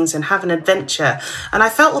things and have an adventure. And I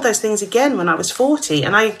felt all those things again when I was 40.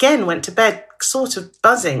 And I again went to bed sort of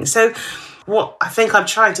buzzing. So what I think I'm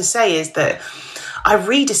trying to say is that I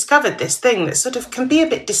rediscovered this thing that sort of can be a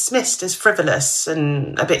bit dismissed as frivolous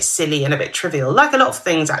and a bit silly and a bit trivial, like a lot of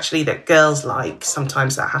things actually that girls like.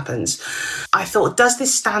 Sometimes that happens. I thought, does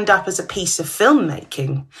this stand up as a piece of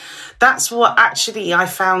filmmaking? That's what actually I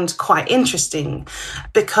found quite interesting,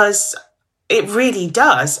 because It really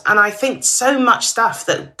does. And I think so much stuff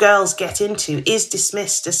that girls get into is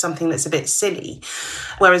dismissed as something that's a bit silly,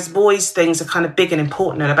 whereas boys' things are kind of big and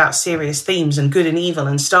important and about serious themes and good and evil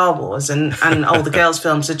and Star Wars, and all the girls'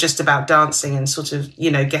 films are just about dancing and sort of,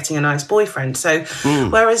 you know, getting a nice boyfriend. So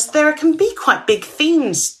whereas there can be quite big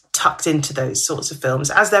themes tucked into those sorts of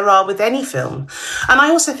films, as there are with any film. And I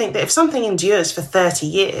also think that if something endures for 30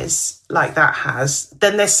 years, like that has,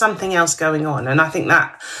 then there's something else going on. And I think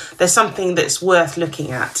that there's something that's worth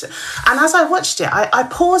looking at. And as I watched it, I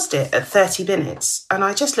paused it at 30 minutes and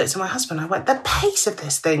I just looked at my husband. I went, the pace of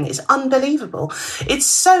this thing is unbelievable. It's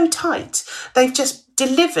so tight. They've just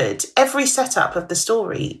delivered every setup of the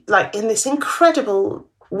story, like in this incredible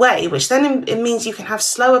way, which then it means you can have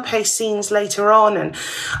slower paced scenes later on. And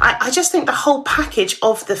I just think the whole package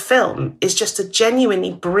of the film is just a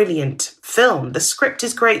genuinely brilliant film. The script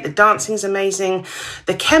is great, the dancing is amazing,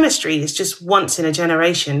 the chemistry is just once in a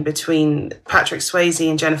generation between Patrick Swayze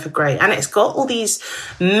and Jennifer Grey, and it's got all these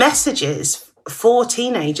messages for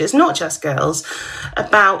teenagers, not just girls,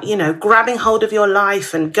 about, you know, grabbing hold of your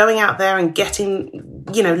life and going out there and getting,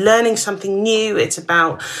 you know, learning something new. It's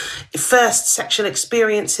about first sexual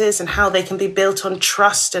experiences and how they can be built on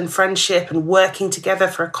trust and friendship and working together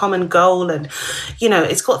for a common goal. And, you know,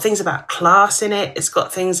 it's got things about class in it. It's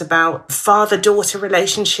got things about father-daughter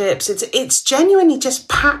relationships. It's genuinely just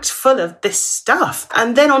packed full of this stuff.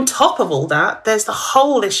 And then on top of all that, there's the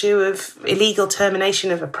whole issue of illegal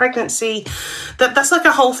termination of a pregnancy. That's like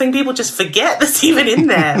a whole thing people just forget that's even in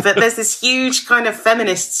there. But there's this huge kind of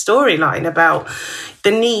feminist storyline about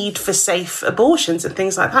the need for safe abortions and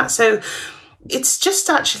things like that. So it's just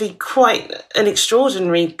actually quite an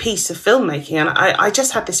extraordinary piece of filmmaking. And I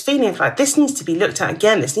just had this feeling of like, this needs to be looked at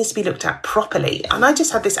again. This needs to be looked at properly. And I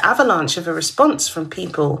just had this avalanche of a response from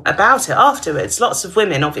people about it afterwards. Lots of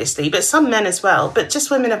women, obviously, but some men as well. But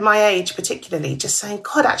just women of my age, particularly, just saying,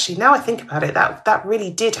 God, actually, now I think about it, that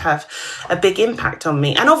really did have a big impact on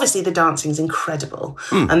me. And obviously the dancing is incredible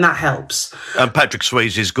and that helps. And Patrick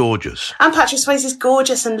Swayze is gorgeous. And Patrick Swayze is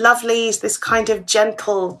gorgeous and lovely. He's this kind of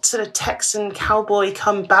gentle sort of Texan cowboy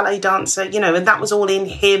come ballet dancer, you know, and that was all in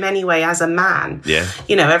him anyway as a man. Yeah.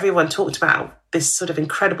 You know, everyone talked about this sort of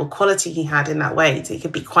incredible quality he had in that way. He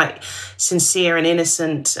could be quite sincere and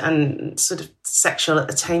innocent and sort of sexual at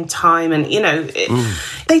the same time. And, you know,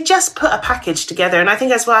 they just put a package together. And I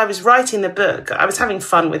think as well, I was writing the book, I was having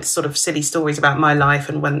fun with sort of silly stories about my life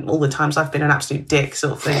and when all the times I've been an absolute dick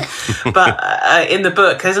sort of thing. But in the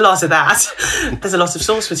book, there's a lot of that. There's a lot of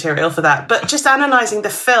source material for that. But just analysing the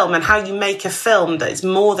film and how you make a film that is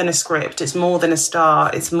more than a script, it's more than a star,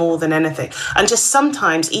 it's more than anything. And just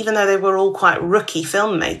sometimes, even though they were all quite rookie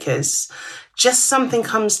filmmakers, just something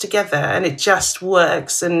comes together and it just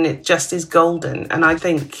works and it just is golden. And I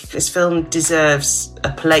think this film deserves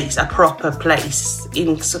a place, a proper place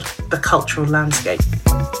in sort of the cultural landscape.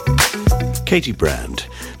 Katie Brand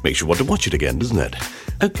makes you want to watch it again, doesn't it?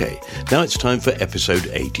 OK, now it's time for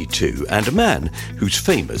episode 82 and a man who's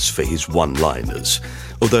famous for his one-liners.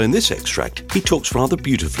 Although in this extract, he talks rather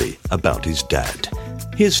beautifully about his dad.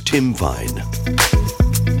 Here's Tim Vine.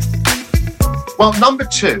 Well, number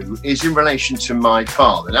two is in relation to my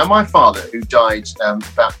father. Now, my father, who died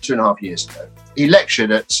about 2.5 years ago, he lectured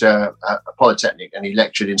at a Polytechnic and he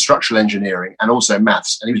lectured in structural engineering and also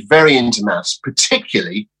maths. And he was very into maths,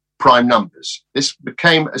 particularly prime numbers. This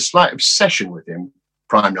became a slight obsession with him,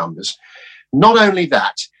 prime numbers. Not only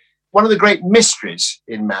that, one of the great mysteries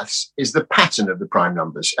in maths is the pattern of the prime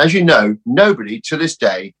numbers. As you know, nobody to this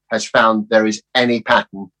day has found there is any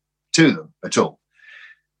pattern to them at all.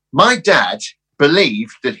 My dad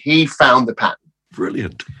believed that he found the pattern.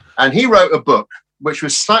 Brilliant. And he wrote a book, which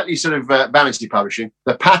was slightly sort of vanity publishing,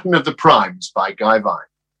 The Pattern of the Primes by Guy Vine.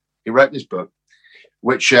 He wrote this book,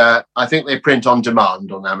 which I think they print on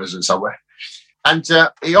demand on Amazon somewhere. And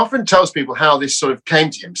he often tells people how this sort of came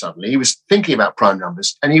to him suddenly. He was thinking about prime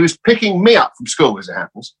numbers and he was picking me up from school, as it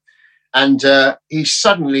happens. And he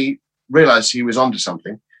suddenly realized he was onto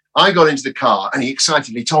something. I got into the car and he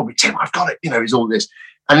excitedly told me, Tim, I've got it. You know, it's all this.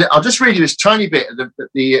 And I'll just read you this tiny bit at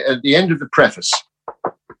the end of the preface.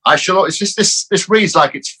 It's just this reads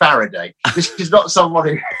like it's Faraday. This is not someone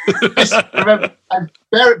who remember, and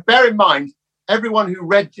bear in mind, everyone who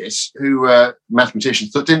read this,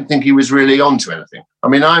 mathematicians didn't think he was really onto anything. I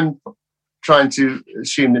mean, I'm trying to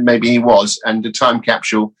assume that maybe he was, and the time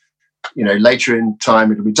capsule, you know, later in time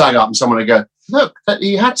it'll be dug up and someone will go, look,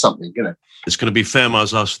 he had something, you know. It's going to be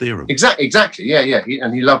Fermat's last theorem. Exactly. Yeah.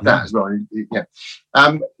 He loved that as well.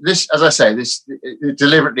 Yeah. This, as I say, this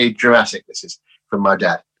deliberately dramatic. This is from my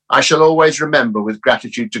dad. I shall always remember with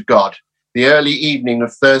gratitude to God the early evening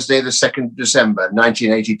of Thursday, the 2nd of December,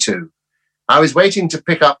 1982. I was waiting to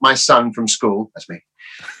pick up my son from school, that's me,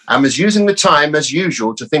 and was using the time as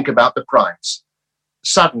usual to think about the primes.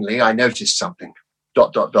 Suddenly, I noticed something. ...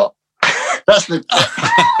 That's the...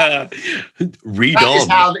 Read that on. Is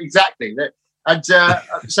how, exactly. And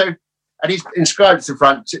and he's inscribed at the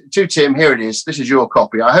front, to Tim, here it is. This is your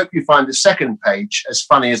copy. I hope you find the second page as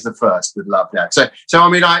funny as the first. With love, Dad. So I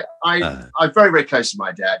mean, I'm very, very close to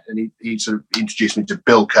my dad, and he sort of introduced me to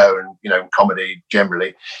Bilko and, you know, comedy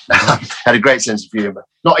generally. Had a great sense of humour.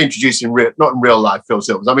 Not introduced not in real life, Phil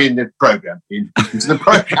Silvers. I mean, in the programme. Into the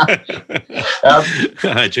programme.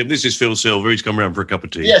 Hi, Jim. This is Phil Silver. He's come around for a cup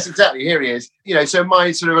of tea. Yes, exactly. Here he is. You know, so a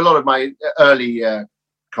lot of my early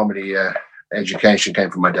comedy education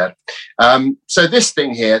came from my dad. So this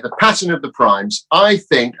thing here, the pattern of the primes, I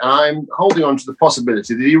think, and I'm holding on to the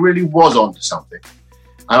possibility that he really was onto something.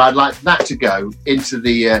 And I'd like that to go into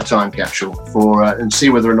the time capsule and see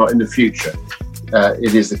whether or not in the future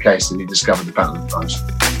it is the case that he discovered the pattern of the primes.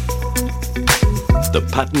 The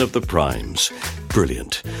pattern of the primes.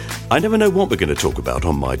 Brilliant. I never know what we're going to talk about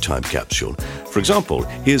on My Time Capsule. For example,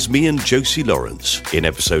 here's me and Josie Lawrence in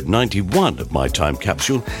episode 91 of My Time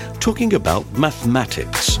Capsule talking about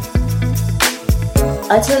mathematics.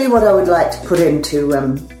 I tell you what I would like to put into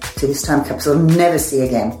to this time capsule I'll never see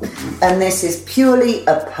again. And this is purely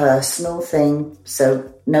a personal thing,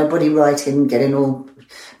 so nobody write in getting all...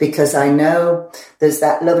 Because I know there's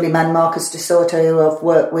that lovely man, Marcus de Soto, who I've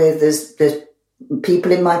worked with. There's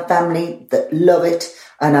people in my family that love it,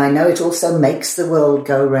 and I know it also makes the world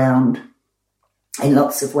go round in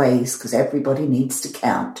lots of ways because everybody needs to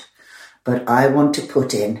count. But I want to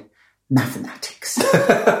put in mathematics.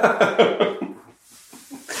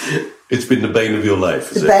 It's been the bane of your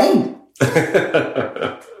life, is it? The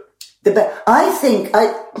bane. I think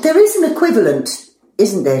there is an equivalent,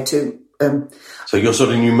 isn't there, to... So you're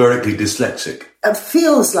sort of numerically dyslexic? It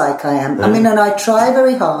feels like I am. I mean, and I try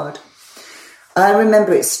very hard. I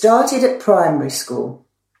remember it started at primary school.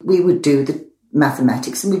 We would do the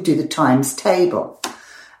mathematics and we'd do the times table.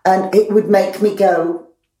 And it would make me go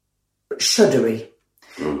shuddery.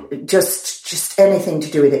 Just anything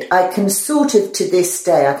to do with it. I can sort of, to this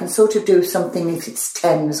day, I can sort of do something if it's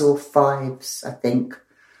 10s or 5s, I think.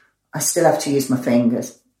 I still have to use my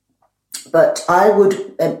fingers. But I would,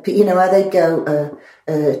 you know, how they go,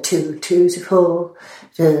 2 to 4, 4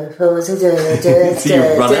 You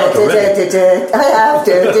run out already. I have.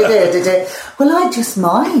 Well, I just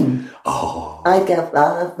mime. Oh. I go,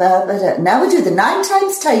 now we do the 9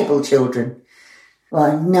 times table, children.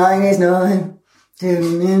 Well, 9 is 9.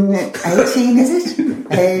 18, is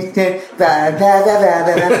it? 8, and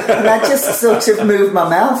I just sort of move my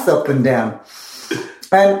mouth up and down.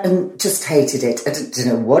 And just hated it. I didn't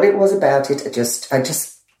know what it was about it. I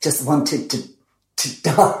just wanted to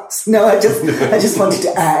dance. No, I just wanted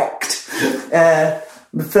to act.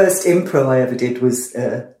 The first improv I ever did was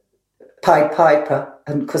Pied Piper,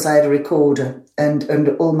 and because I had a recorder, and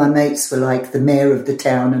all my mates were like the mayor of the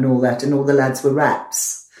town and all that, and all the lads were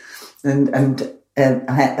rats, and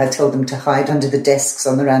I told them to hide under the desks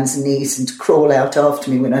on their hands and knees and to crawl out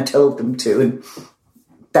after me when I told them to, and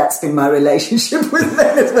that's been my relationship with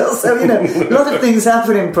them as well. So, you know, a lot of things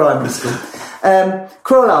happen in primary school.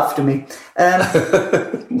 Crawl after me.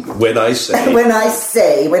 When I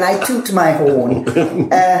toot my horn.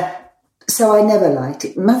 So I never liked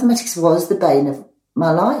it. Mathematics was the bane of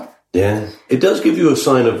my life. Yeah. It does give you a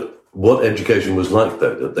sign of what education was like,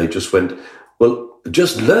 though, that they just went, well,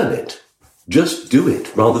 just learn it. Just do it,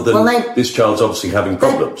 rather than this child's obviously having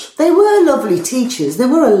problems. They were lovely teachers. There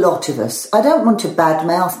were a lot of us. I don't want to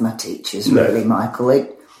badmouth my teachers, really, Michael.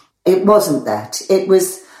 It wasn't that. It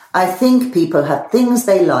was, I think people have things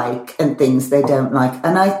they like and things they don't like.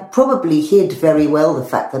 And I probably hid very well the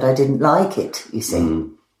fact that I didn't like it, you see,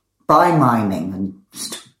 by miming.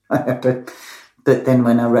 But then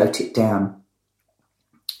when I wrote it down,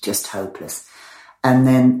 just hopeless. And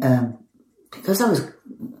then because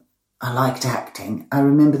I liked acting. I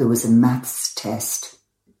remember there was a maths test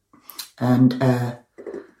and I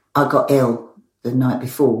got ill the night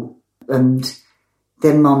before, and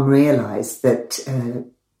then Mum realised that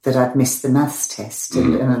I'd missed the maths test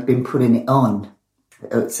and I'd been putting it on.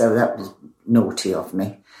 So that was naughty of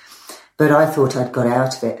me. But I thought I'd got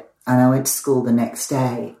out of it, and I went to school the next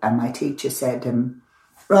day and my teacher said,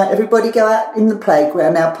 right, everybody go out in the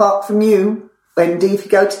playground now, apart from you. Wendy, if you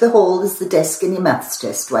go to the hall, there's the desk and your maths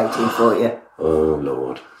test waiting for you. Oh,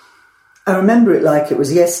 Lord. I remember it like it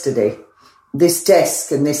was yesterday. This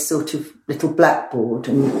desk and this sort of little blackboard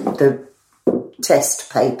and the test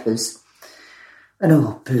papers. And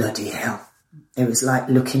oh, bloody hell. It was like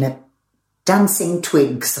looking at dancing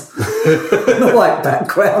twigs on a white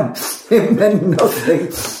background. It meant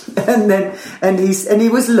nothing. And he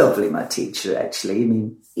was lovely, my teacher, actually. I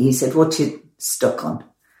mean, he said, "What you stuck on?"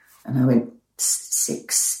 And I went,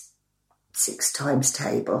 six times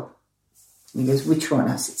table. And he goes, "Which one?"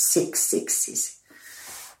 I said, 6 sixes.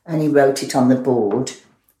 And he wrote it on the board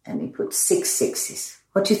and he put 6 sixes.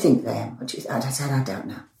 "What do you think they are?" I said, "I don't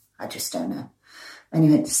know. I just don't know." And he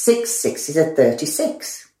went, 6 sixes are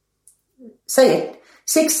 36. Say it.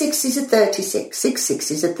 6 sixes are 36. 6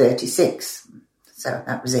 sixes are 36. So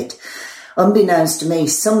that was it. Unbeknownst to me,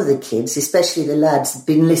 some of the kids, especially the lads, had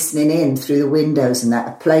been listening in through the windows and that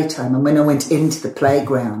at playtime. And when I went into the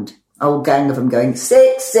playground, a whole gang of them going,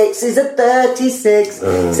 6 sixes are 36.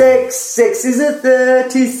 6 sixes are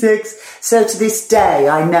 36. So to this day,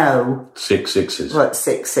 I know 6 sixes. What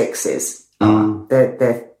 6 sixes are.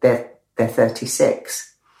 They're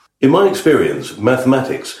 36. In my experience,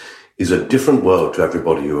 mathematics is a different world to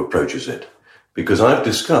everybody who approaches it, because I've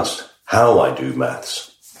discussed how I do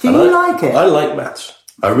maths. Do you like it? I like maths.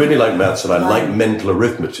 I really like maths, and I like mental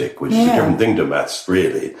arithmetic, which is a different thing to maths,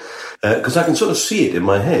 really, because I can sort of see it in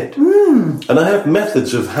my head. And I have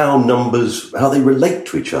methods of how they relate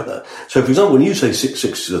to each other. So, for example, when you say 6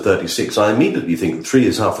 sixes are 36, I immediately think that 3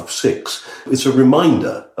 is half of 6. It's a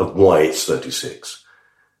reminder of why it's 36.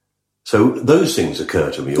 So those things occur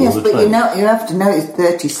to me all the time. Yes, but you have to know it's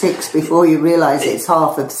 36 before you realise it's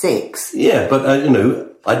half of 6. Yeah, but, I know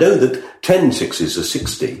that 10 sixes are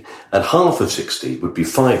 60, and half of 60 would be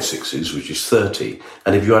 5 sixes, which is 30.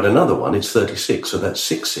 And if you add another one, it's 36, so that's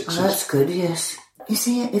 6 sixes. Oh, that's good, yes. You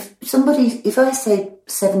see, if I say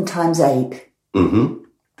 7 times 8... Mm-hmm.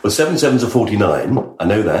 Well, 7 sevens are 49. I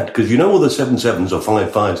know that, because you know all the 7 sevens are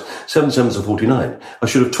 5 fives. 7 sevens are 49. I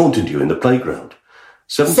should have taunted you in the playground.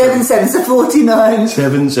 7 sevens are 49.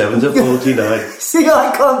 7 sevens are 49. See,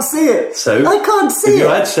 I can't see it. So I can't see it. If you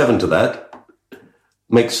add 7 to that,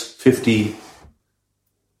 makes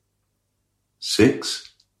 56.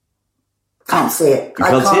 Can't see it. You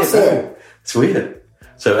can't see it. It's weird.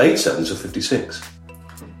 So 8 sevens are 56.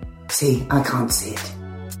 See, I can't see it.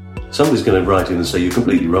 Somebody's going to write in and say, "You're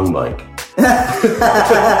completely wrong, Mike."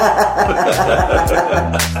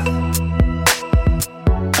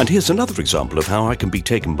 And here's another example of how I can be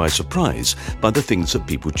taken by surprise by the things that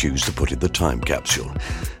people choose to put in the time capsule.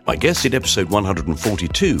 My guest in episode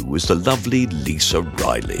 142 was the lovely Lisa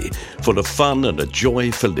Riley, full of fun and a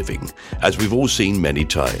joy for living, as we've all seen many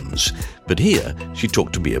times. But here, she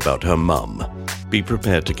talked to me about her mum. Be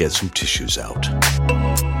prepared to get some tissues out.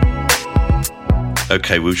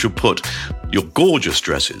 Okay, we shall put your gorgeous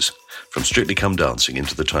dresses from Strictly Come Dancing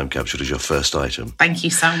into the time capsule as your first item. Thank you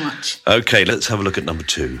so much. Okay, let's have a look at number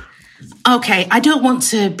 2. Okay, I don't want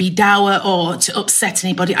to be dour or to upset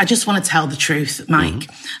anybody. I just want to tell the truth, Mike.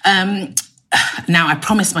 Now, I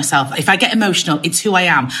promised myself, if I get emotional, it's who I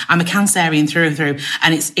am. I'm a Cancerian through and through,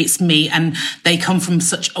 and it's me, and they come from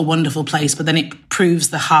such a wonderful place, but then it proves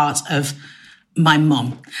the heart of my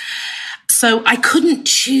mum. So I couldn't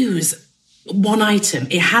choose one item.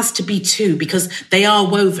 It has to be 2 because they are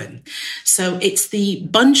woven. So it's the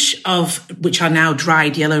bunch of, which are now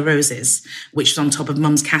dried yellow roses, which is on top of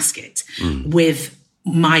Mum's casket, with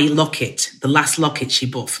my locket, the last locket she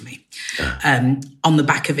bought for me, on the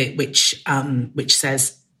back of it, which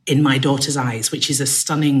says "In My Daughter's Eyes," which is a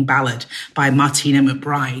stunning ballad by Martina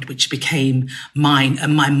McBride, which became mine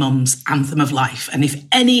and my mum's anthem of life. And if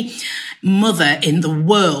any mother in the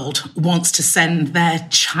world wants to send their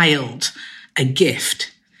child a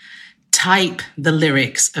gift, type the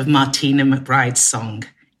lyrics of Martina McBride's song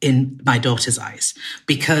 "In My Daughter's Eyes,"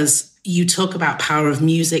 because you talk about power of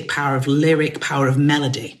music, power of lyric, power of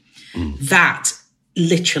melody. That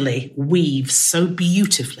literally weaves so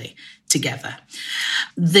beautifully together.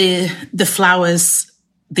 The flowers,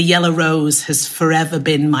 the yellow rose has forever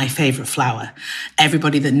been my favourite flower.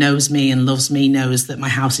 Everybody that knows me and loves me knows that my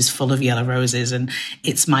house is full of yellow roses, and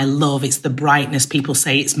it's my love. It's the brightness. People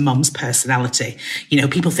say it's Mum's personality.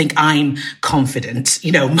 People think I'm confident.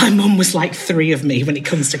 My mum was like 3 of me when it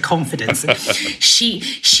comes to confidence. She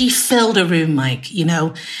filled a room, Mike.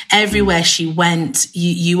 Everywhere she went,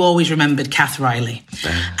 you always remembered Kath Riley.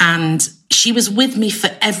 And she was with me for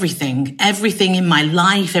everything in my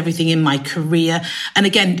life, everything in my career. And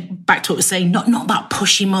again, back to what I was saying, not that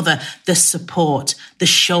pushy mother, the support, the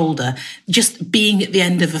shoulder, just being at the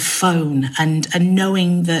end of a phone and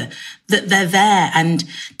knowing that they're there, and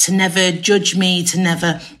to never judge me, to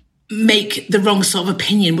never make the wrong sort of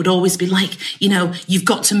opinion, would always be like, you've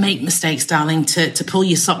got to make mistakes, darling, to pull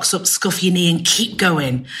your socks up, scuff your knee and keep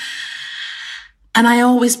going. And I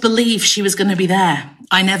always believed she was going to be there.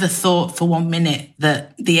 I never thought for 1 minute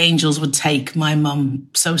that the angels would take my mum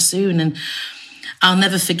so soon. And I'll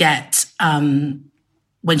never forget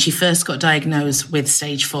when she first got diagnosed with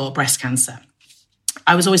stage 4 breast cancer.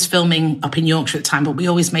 I was always filming up in Yorkshire at the time, but we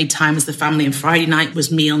always made time as the family, and Friday night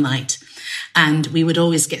was meal night. And we would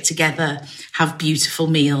always get together, have beautiful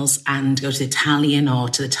meals, and go to the Italian or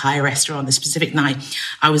to the Thai restaurant. The specific night,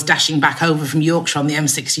 I was dashing back over from Yorkshire on the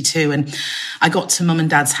M62, and I got to Mum and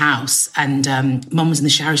Dad's house, and Mum was in the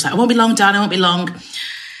shower. She's like, "I won't be long, Dad, I won't be long."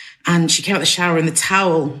 And she came out of the shower, and the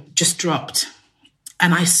towel just dropped.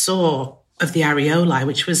 And I saw of the areolae,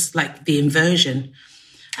 which was like the inversion.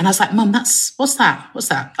 And I was like, "Mum, what's that? What's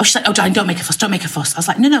that?" Oh, she's like, "Oh, Diane, don't make a fuss, don't make a fuss." I was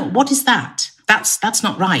like, no, what is that? That's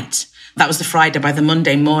not right. That was the Friday. By the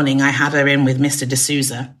Monday morning, I had her in with Mr.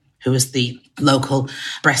 D'Souza, who was the local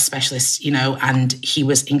breast specialist, and he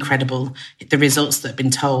was incredible. The results that had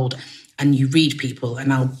been told, and you read people,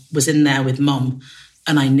 and I was in there with Mum,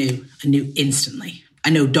 and I knew instantly. I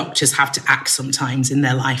know doctors have to act sometimes in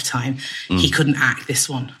their lifetime. He couldn't act this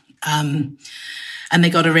one. And they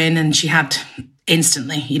got her in, and she had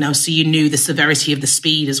instantly, so you knew the severity of the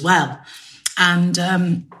speed as well. And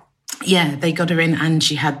they got her in, and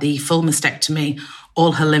she had the full mastectomy,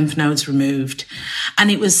 all her lymph nodes removed. And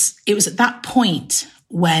it was at that point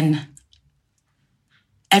when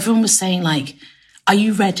everyone was saying, like, "Are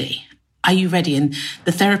you ready? Are you ready?" And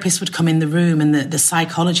the therapist would come in the room, and the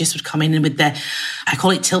psychologist would come in, and with their, I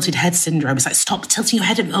call it tilted head syndrome. It's like, "Stop tilting your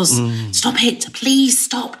head at us. Stop it. Please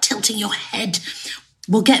stop tilting your head.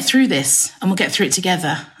 We'll get through this, and we'll get through it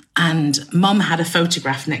together." And Mum had a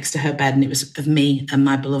photograph next to her bed, and it was of me and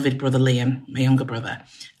my beloved brother Liam, my younger brother.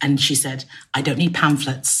 And she said, "I don't need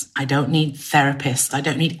pamphlets. I don't need therapists. I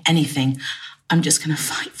don't need anything. I'm just going to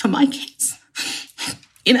fight for my kids."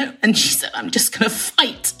 And she said, "I'm just going to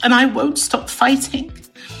fight, and I won't stop fighting."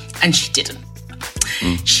 And she didn't.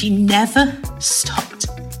 She never stopped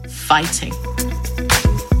fighting.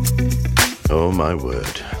 Oh, my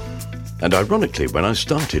word. And ironically, when I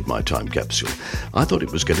started my time capsule, I thought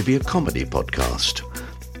it was going to be a comedy podcast.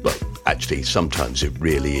 Well, actually, sometimes it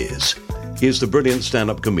really is. Here's the brilliant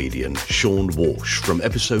stand-up comedian Sean Walsh from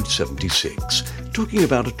episode 76, talking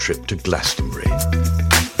about a trip to Glastonbury.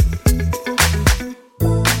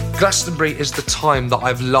 Glastonbury is the time that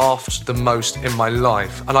I've laughed the most in my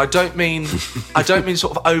life. And I don't mean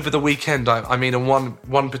sort of over the weekend. I mean on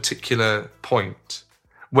one particular point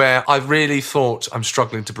where I really thought, I'm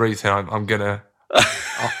struggling to breathe here. I'm gonna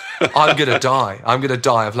die. I'm gonna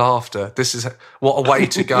die of laughter. This is what a way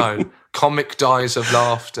to go. Comic dies of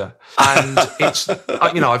laughter. And it's,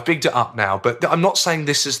 I've bigged it up now, but I'm not saying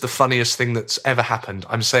this is the funniest thing that's ever happened.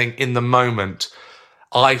 I'm saying in the moment,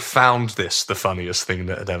 I found this the funniest thing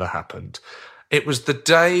that had ever happened. It was the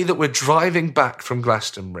day that we're driving back from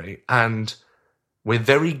Glastonbury, and we're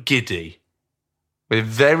very giddy. We're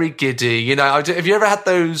very giddy. Have you ever had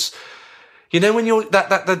those, when you're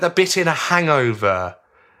that bit in a hangover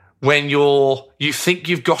when you think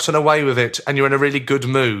you've gotten away with it and you're in a really good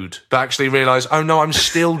mood, but actually realise, oh no, I'm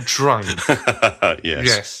still drunk.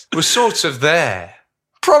 Yes. We're sort of there.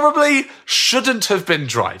 Probably shouldn't have been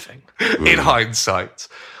driving in hindsight.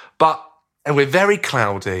 And we're very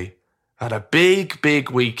cloudy, had a big, big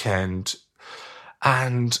weekend.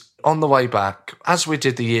 And on the way back, as we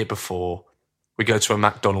did the year before, we go to a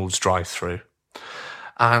McDonald's drive-through.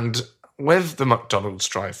 And with the McDonald's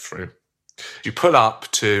drive-through, you pull up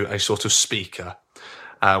to a sort of speaker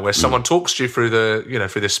where someone talks to you through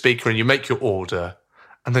the speaker, and you make your order,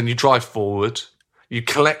 and then you drive forward, you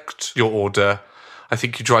collect your order, I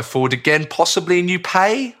think you drive forward again, possibly, and you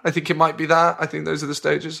pay. I think it might be that. I think those are the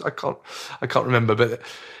stages. I can't remember, but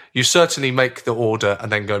you certainly make the order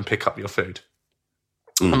and then go and pick up your food.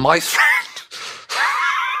 And my friend...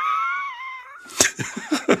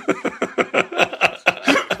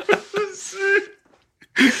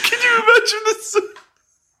 Can you imagine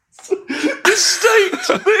the state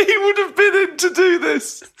that he would have been in to do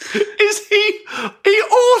this? Is he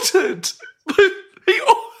ordered... He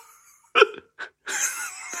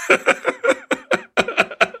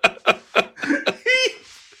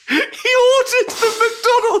ordered the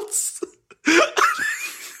McDonald's.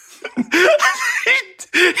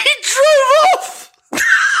 He drove off.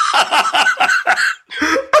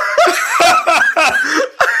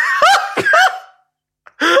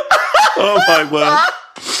 Oh my word.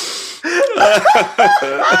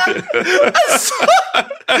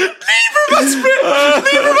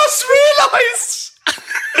 Neither of us realised.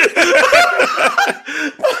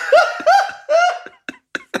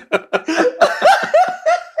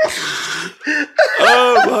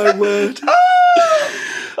 Oh my word.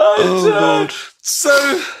 Oh Lord.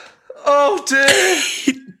 So Oh, dear.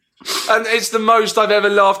 And it's the most I've ever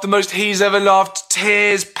laughed, the most he's ever laughed.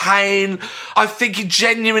 Tears, pain. I think he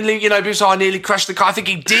genuinely, people say, I nearly crashed the car. I think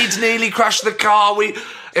he did nearly crash the car.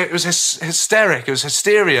 It was hysteric. It was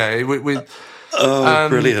hysteria.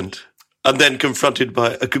 Brilliant. And then confronted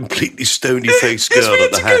by a completely stony-faced girl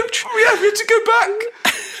at the hatch. We had to go back.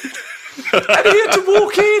 And he had to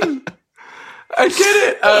walk in and get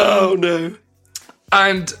it. Oh, no.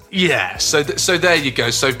 And, yeah, so there you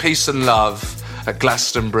go. So peace and love at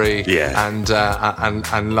Glastonbury, and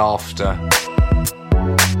laughter.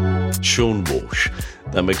 Sean Walsh.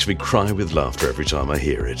 That makes me cry with laughter every time I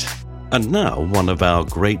hear it. And now one of our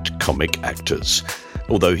great comic actors.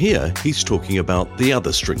 Although here he's talking about the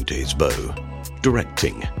other string to his bow,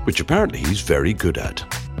 directing, which apparently he's very good at.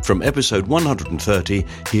 From episode 130,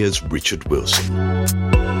 here's Richard Wilson.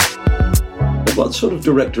 What sort of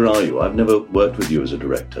director are you? I've never worked with you as a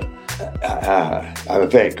director. I'm a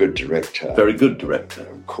very good director. Very good director.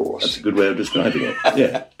 Of course. That's a good way of describing it.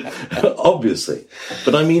 Yeah, obviously.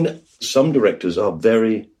 But I mean, some directors are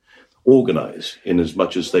very organised in as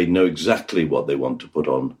much as they know exactly what they want to put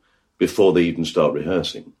on before they even start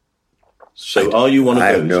rehearsing. So are you one of those?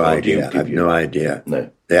 I have no idea. I have no idea. No.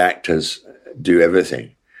 The actors do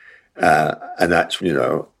everything. And that's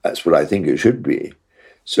what I think it should be.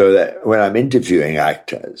 So that when I'm interviewing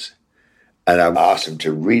actors and I ask them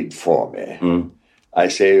to read for me, I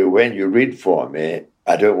say, when you read for me,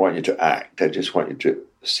 I don't want you to act. I just want you to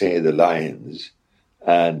say the lines.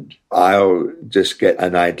 And I'll just get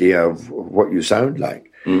an idea of what you sound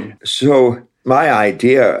like. So my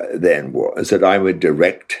idea then was that I would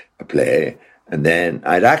direct a play and then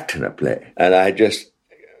I'd act in a play. And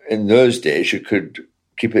in those days, you could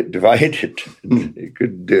keep it divided. You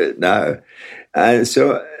couldn't do it now. And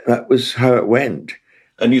so that was how it went.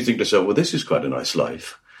 And you think to yourself, well, this is quite a nice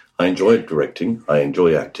life. I enjoy directing. I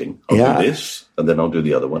enjoy acting. I'll do this, and then I'll do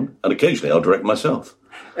the other one. And occasionally I'll direct myself.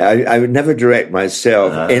 I would never direct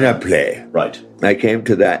myself in a play. Right. I came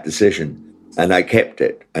to that decision, and I kept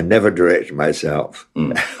it. I never directed myself.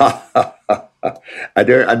 I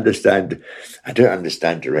don't understand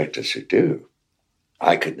directors who do.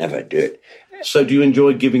 I could never do it. So do you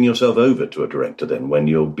enjoy giving yourself over to a director then when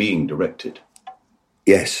you're being directed?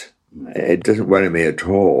 Yes. It doesn't worry me at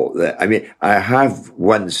all. I have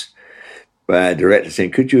once by a director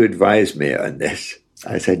saying, could you advise me on this?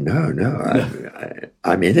 I said, no,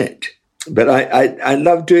 I'm in it. But I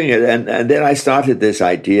love doing it. And then I started this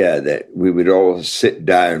idea that we would all sit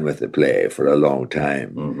down with the play for a long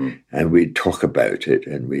time and we'd talk about it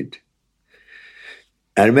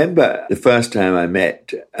I remember the first time I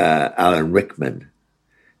met Alan Rickman.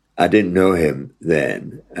 I didn't know him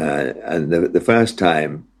then. And the first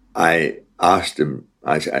time I asked him,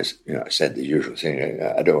 I said the usual thing,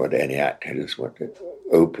 I don't want any act, I just want to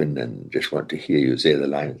open and just want to hear you say the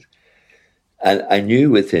lines. And I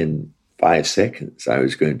knew within 5 seconds I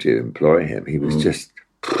was going to employ him. He was just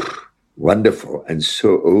wonderful and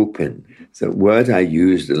so open. The word I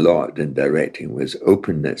used a lot in directing was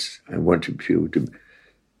openness. I wanted people to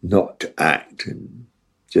not to act and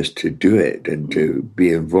just to do it and to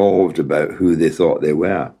be involved about who they thought they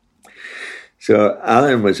were. So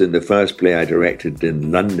Alan was in the first play I directed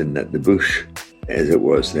in London at the Bush, as it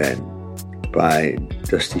was then, by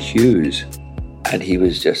Dusty Hughes. And he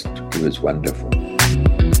was wonderful.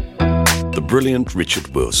 The brilliant Richard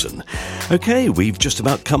Wilson. Okay, we've just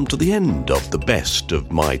about come to the end of the best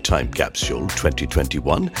of My Time Capsule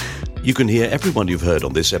 2021. You can hear everyone you've heard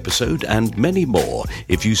on this episode and many more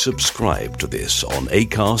if you subscribe to this on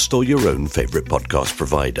Acast or your own favourite podcast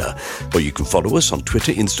provider. Or you can follow us on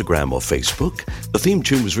Twitter, Instagram or Facebook. The theme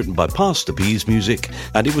tune was written by Pastor P's Music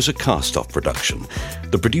and it was a cast-off production.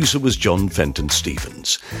 The producer was John Fenton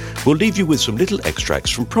Stevens. We'll leave you with some little extracts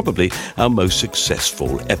from probably our most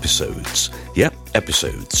successful episodes. Yep,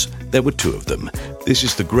 episodes. There were 2 of them. This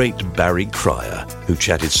is the great Barry Cryer, who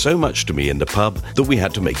chatted so much to me in the pub that we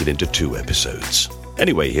had to make it into 2 episodes.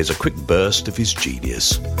 Anyway, here's a quick burst of his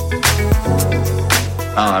genius.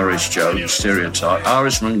 Irish joke, stereotype.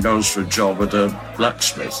 Irishman goes for a job at a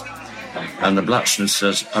blacksmith. And the blacksmith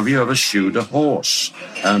says, have you ever shoed a horse?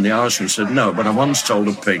 And the Irishman said, no, but I once told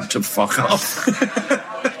a pig to fuck off.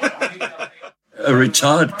 A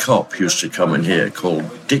retired cop used to come in here called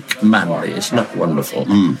Dick Manley. Isn't that wonderful?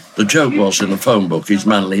 The joke was in the phone book, he's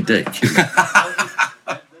Manly Dick.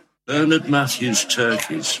 Bernard Matthews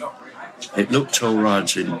Turkeys. It looked all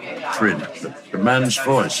right in print, but the man's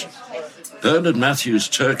voice. Bernard Matthews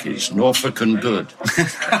Turkeys, Norfolk and good.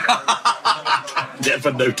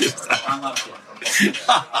 Never noticed that.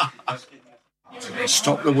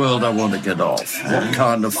 Stop the world, I want to get off. What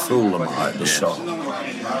kind of fool am I, the song?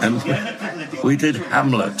 And we did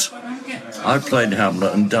Hamlet. I played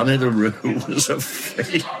Hamlet and Danny the Roo was a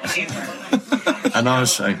fee. And I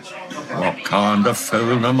say, what kind of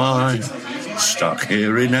fool am I? Stuck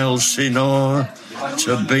here in Elsinore,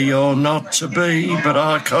 to be or not to be, but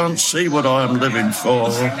I can't see what I'm living for.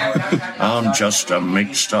 I'm just a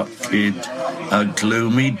mixed-up kid, a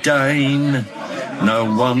gloomy Dane. No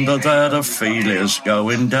wonder that Ophelia's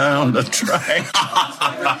going down the drain.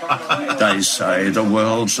 They say the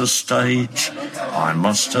world's a stage. I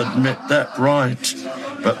must admit that right.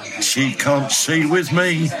 But she can't see with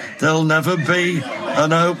me. There'll never be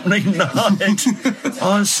an opening night.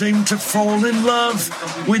 I seem to fall in love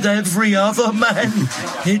with every other man.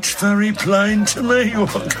 It's very plain to me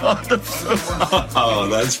what kind of... Oh,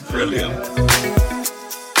 that's brilliant.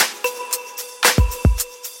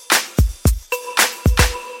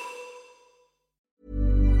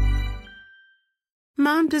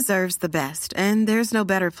 Mom deserves the best, and there's no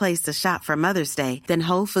better place to shop for Mother's Day than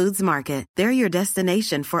Whole Foods Market. They're your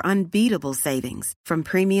destination for unbeatable savings, from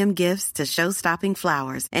premium gifts to show-stopping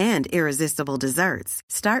flowers and irresistible desserts.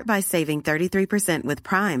 Start by saving 33% with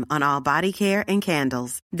Prime on all body care and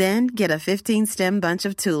candles. Then get a 15-stem bunch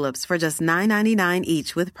of tulips for just $9.99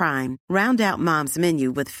 each with Prime. Round out Mom's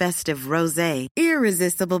menu with festive rosé,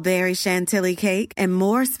 irresistible berry chantilly cake, and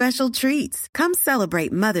more special treats. Come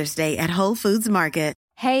celebrate Mother's Day at Whole Foods Market.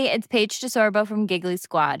 Hey, it's Paige DeSorbo from Giggly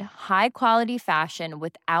Squad. High quality fashion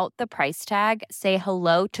without the price tag. Say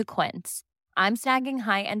hello to Quince. I'm snagging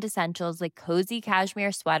high-end essentials like cozy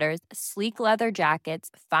cashmere sweaters, sleek leather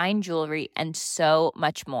jackets, fine jewelry, and so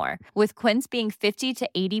much more. With Quince being 50 to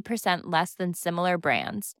 80% less than similar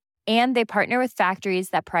brands. And they partner with factories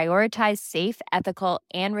that prioritize safe, ethical,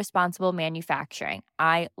 and responsible manufacturing.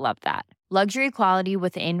 I love that. Luxury quality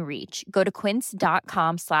within reach. Go to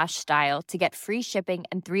quince.com/style to get free shipping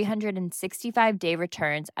and 365-day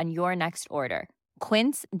returns on your next order.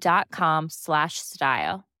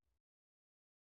 Quince.com/style.